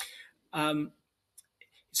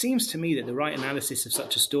 It seems to me that the right analysis of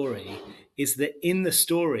such a story is that in the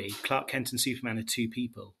story, Clark Kent and Superman are two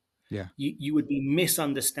people. Yeah. You would be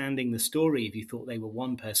misunderstanding the story if you thought they were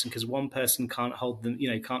one person, because one person can't hold them,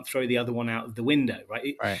 can't throw the other one out of the window,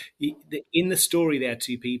 right? In the story, they are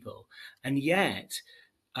two people. And yet,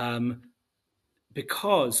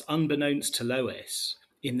 because unbeknownst to Lois,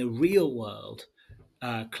 in the real world,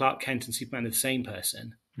 Clark Kent and Superman are the same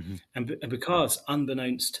person. And because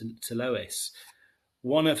unbeknownst to Lois,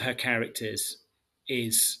 one of her characters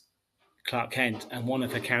is Clark Kent and one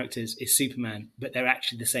of her characters is Superman, but they're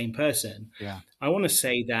actually the same person. Yeah. I want to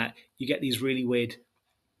say that you get these really weird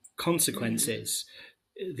consequences.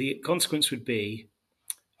 The consequence would be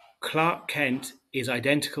Clark Kent is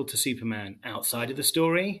identical to Superman outside of the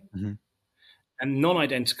story and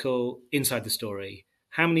non-identical inside the story.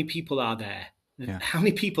 How many people are there? Yeah. How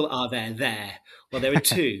many people are there? Well, there are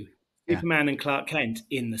two. Superman and Clark Kent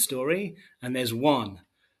in the story, and there's one,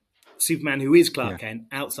 Superman, who is Clark Kent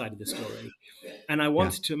outside of the story. And I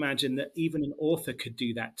wanted to imagine that even an author could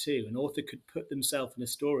do that too. An author could put themselves in a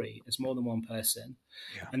story as more than one person.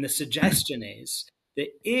 Yeah. And the suggestion is that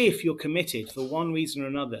if you're committed for one reason or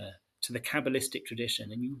another to the Kabbalistic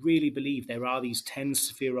tradition, and you really believe there are these 10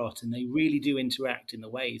 Sefirot, and they really do interact in the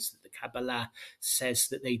ways that the Kabbalah says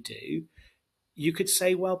that they do, you could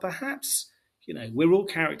say, well, perhaps, we're all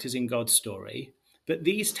characters in God's story, but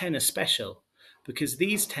these 10 are special because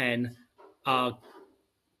these 10 are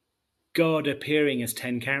God appearing as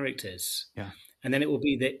 10 characters. Yeah. And then it will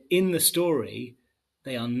be that in the story,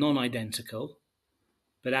 they are non-identical,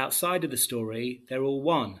 but outside of the story, they're all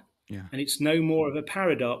one. Yeah. And it's no more of a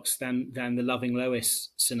paradox than the Loving Lois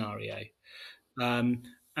scenario. And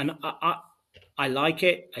I like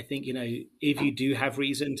it. I think, if you do have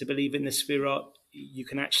reason to believe in the Sefirot, you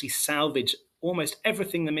can actually salvage almost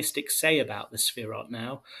everything the mystics say about the Sefirot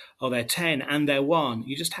now. Oh, they're 10 and they're 1.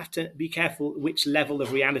 You just have to be careful which level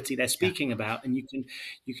of reality they're speaking about, and you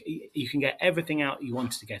can get everything out you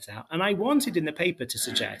wanted to get out. And I wanted in the paper to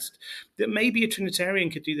suggest that maybe a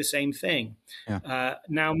Trinitarian could do the same thing. Yeah.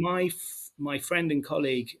 Now, my friend and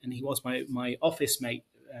colleague, and he was my office mate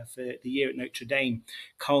for the year at Notre Dame,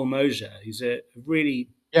 Carl Moser, who's a really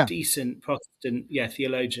decent Protestant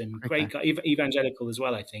theologian, great guy, evangelical as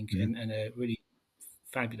well, I think, and a really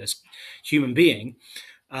fabulous human being.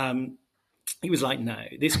 He was like, no,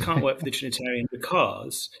 this can't work for the Trinitarian,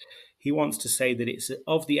 because he wants to say that it's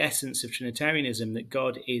of the essence of Trinitarianism that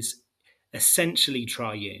God is essentially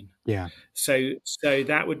triune. Yeah. So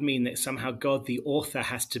that would mean that somehow God, the author,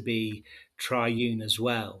 has to be triune as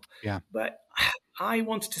well. Yeah. But I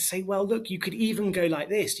wanted to say, well, look, you could even go like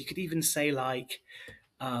this. You could even say, like,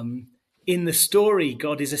 in the story,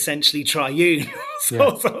 God is essentially triune,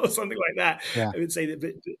 or something like that. Yeah. I would say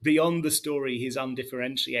that beyond the story, he's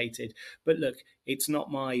undifferentiated. But look, it's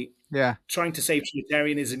not my trying to say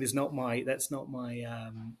Trinitarianism is not my. That's not my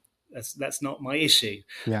issue.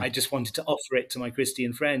 Yeah. I just wanted to offer it to my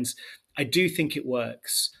Christian friends. I do think it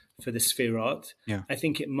works for the Sefirot. Yeah. I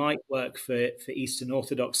think it might work for Eastern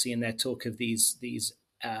Orthodoxy and their talk of these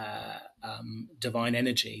divine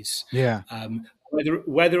energies. Yeah.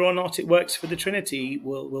 Whether or not it works for the Trinity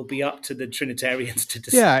will be up to the Trinitarians to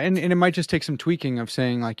decide. Yeah, and it might just take some tweaking of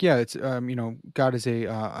saying, like, it's God is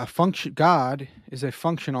a function. God is a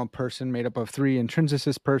functional person made up of 3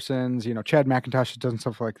 intrinsicist persons. Chad McIntosh has done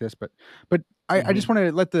stuff like this, but I just want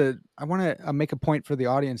to make a point for the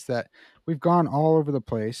audience that we've gone all over the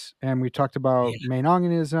place, and we talked about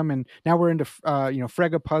Mainonism, and now we're into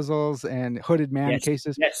Frege puzzles and hooded man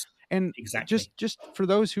cases. Yes, and exactly. Just for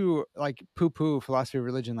those who like poo-poo philosophy of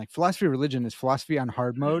religion, like philosophy of religion is philosophy on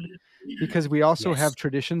hard mode, because we also have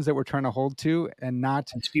traditions that we're trying to hold to and not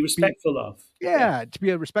and to be respectful of. To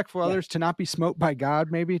be respectful of others, to not be smoked by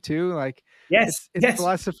God, maybe too. Like it's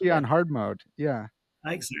philosophy on hard mode. Yeah.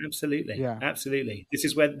 Absolutely. Yeah. Absolutely. This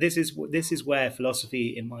is where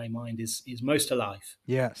philosophy in my mind is most alive.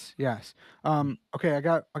 Yes. Okay, I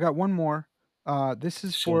got one more. This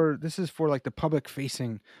is for like the public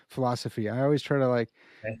facing philosophy. I always try to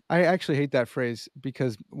I actually hate that phrase,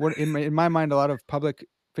 because what in my mind, a lot of public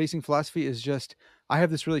facing philosophy is just, I have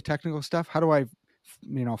this really technical stuff. How do I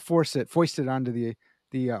foist it onto the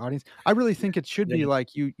audience? I really think it should be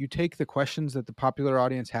like you take the questions that the popular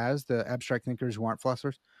audience has, the abstract thinkers who aren't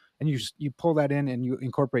philosophers, and you pull that in and you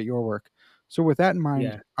incorporate your work. So with that in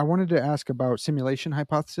mind, I wanted to ask about simulation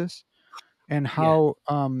hypothesis and how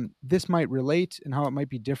this might relate and how it might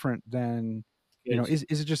be different than, is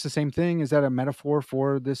it just the same thing? Is that a metaphor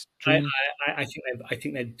for this dream? I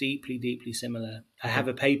think they're deeply, deeply similar. I have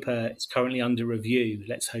a paper, it's currently under review,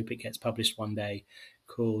 let's hope it gets published one day,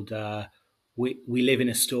 called We Live in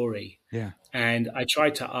a Story. Yeah. And I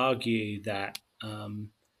tried to argue that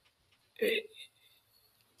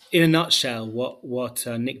in a nutshell, what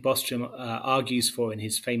Nick Bostrom argues for in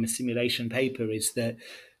his famous simulation paper is that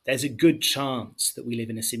there's a good chance that we live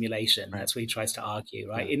in a simulation. Right. That's what he tries to argue,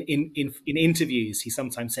 right? Yeah. In interviews, he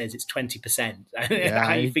sometimes says it's 20%. Yeah,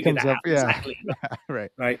 how you figure that out exactly?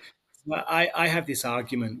 Right. Well, I have this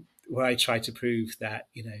argument where I try to prove that,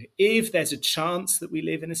 if there's a chance that we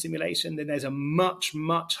live in a simulation, then there's a much,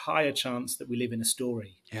 much higher chance that we live in a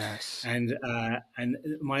story. Yes. And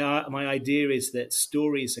my idea is that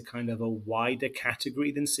stories are kind of a wider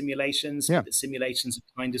category than simulations, but that simulations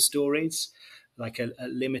are kind of stories, like a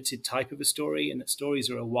limited type of a story, and that stories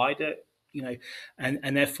are a wider,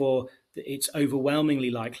 and therefore it's overwhelmingly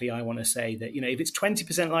likely, I want to say, that, if it's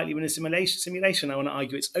 20% likely in a simulation, I want to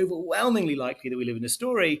argue it's overwhelmingly likely that we live in a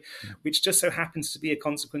story, which just so happens to be a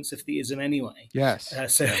consequence of theism anyway. Yes.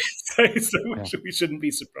 So we shouldn't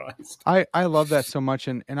be surprised. I love that so much.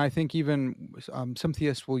 And I think even some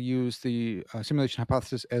theists will use the simulation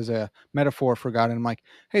hypothesis as a metaphor for God. And I'm like,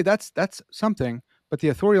 hey, that's something. But the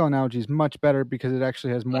authorial analogy is much better because it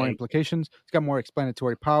actually has more implications. It's got more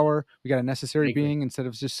explanatory power. We got a necessary being instead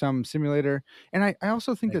of just some simulator. And I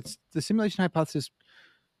also think that the simulation hypothesis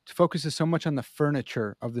focuses so much on the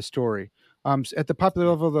furniture of the story. At the popular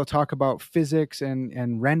level, they'll talk about physics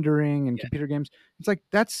and rendering and computer games. It's like,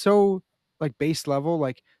 that's so like base level.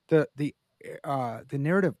 Like the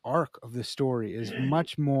narrative arc of the story is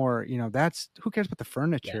much more, that's, who cares about the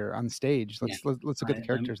furniture on stage? Let's look at the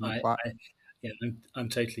characters and the plot. I'm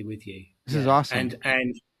totally with you. This is awesome.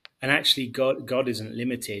 And actually, God isn't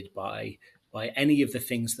limited by any of the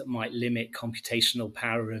things that might limit computational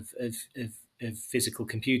power of physical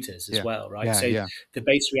computers as well, right? The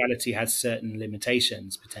base reality has certain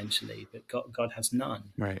limitations potentially, but God has none.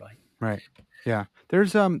 Right. Yeah.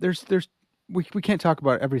 There's we can't talk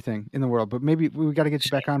about everything in the world, but maybe we got to get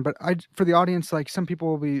you back on. But for the audience, like, some people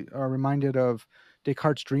will be reminded of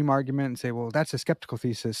Descartes' dream argument and say, well, that's a skeptical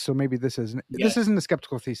thesis, so maybe this isn't a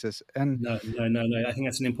skeptical thesis. And no, I think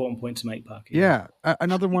that's an important point to make, Parker.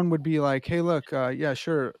 Another one would be like, hey, look,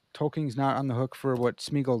 sure, Tolkien's not on the hook for what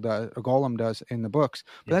Smeagol does or Gollum does in the books,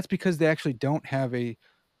 but that's because they actually don't have a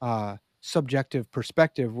subjective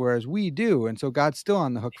perspective, whereas we do, and so God's still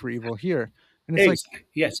on the hook for evil here. And it's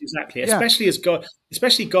yes, exactly.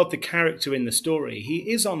 Especially God, the character in the story,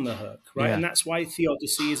 he is on the hook, right? And that's why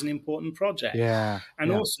theodicy is an important project.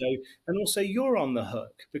 Also you're on the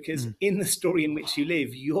hook because in the story in which you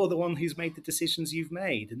live, you're the one who's made the decisions you've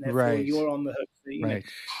made, and therefore you're on the hook.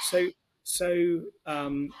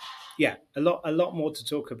 A lot more to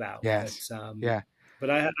talk about. But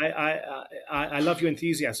I love your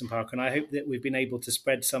enthusiasm, Parker, and I hope that we've been able to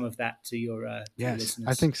spread some of that to your listeners.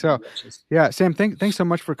 I think so. Yeah, Sam, thanks so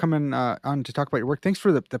much for coming on to talk about your work. Thanks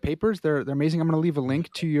for the papers; they're amazing. I'm going to leave a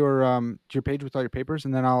link to your page with all your papers,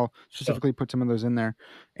 and then I'll specifically put some of those in there.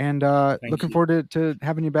 And looking forward to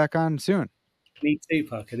having you back on soon. Me too,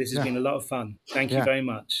 Parker. This has been a lot of fun. Thank you very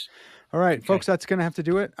much. All right, folks, that's going to have to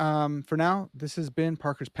do it for now. This has been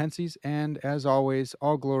Parker's Pensies, and as always,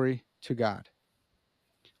 all glory to God.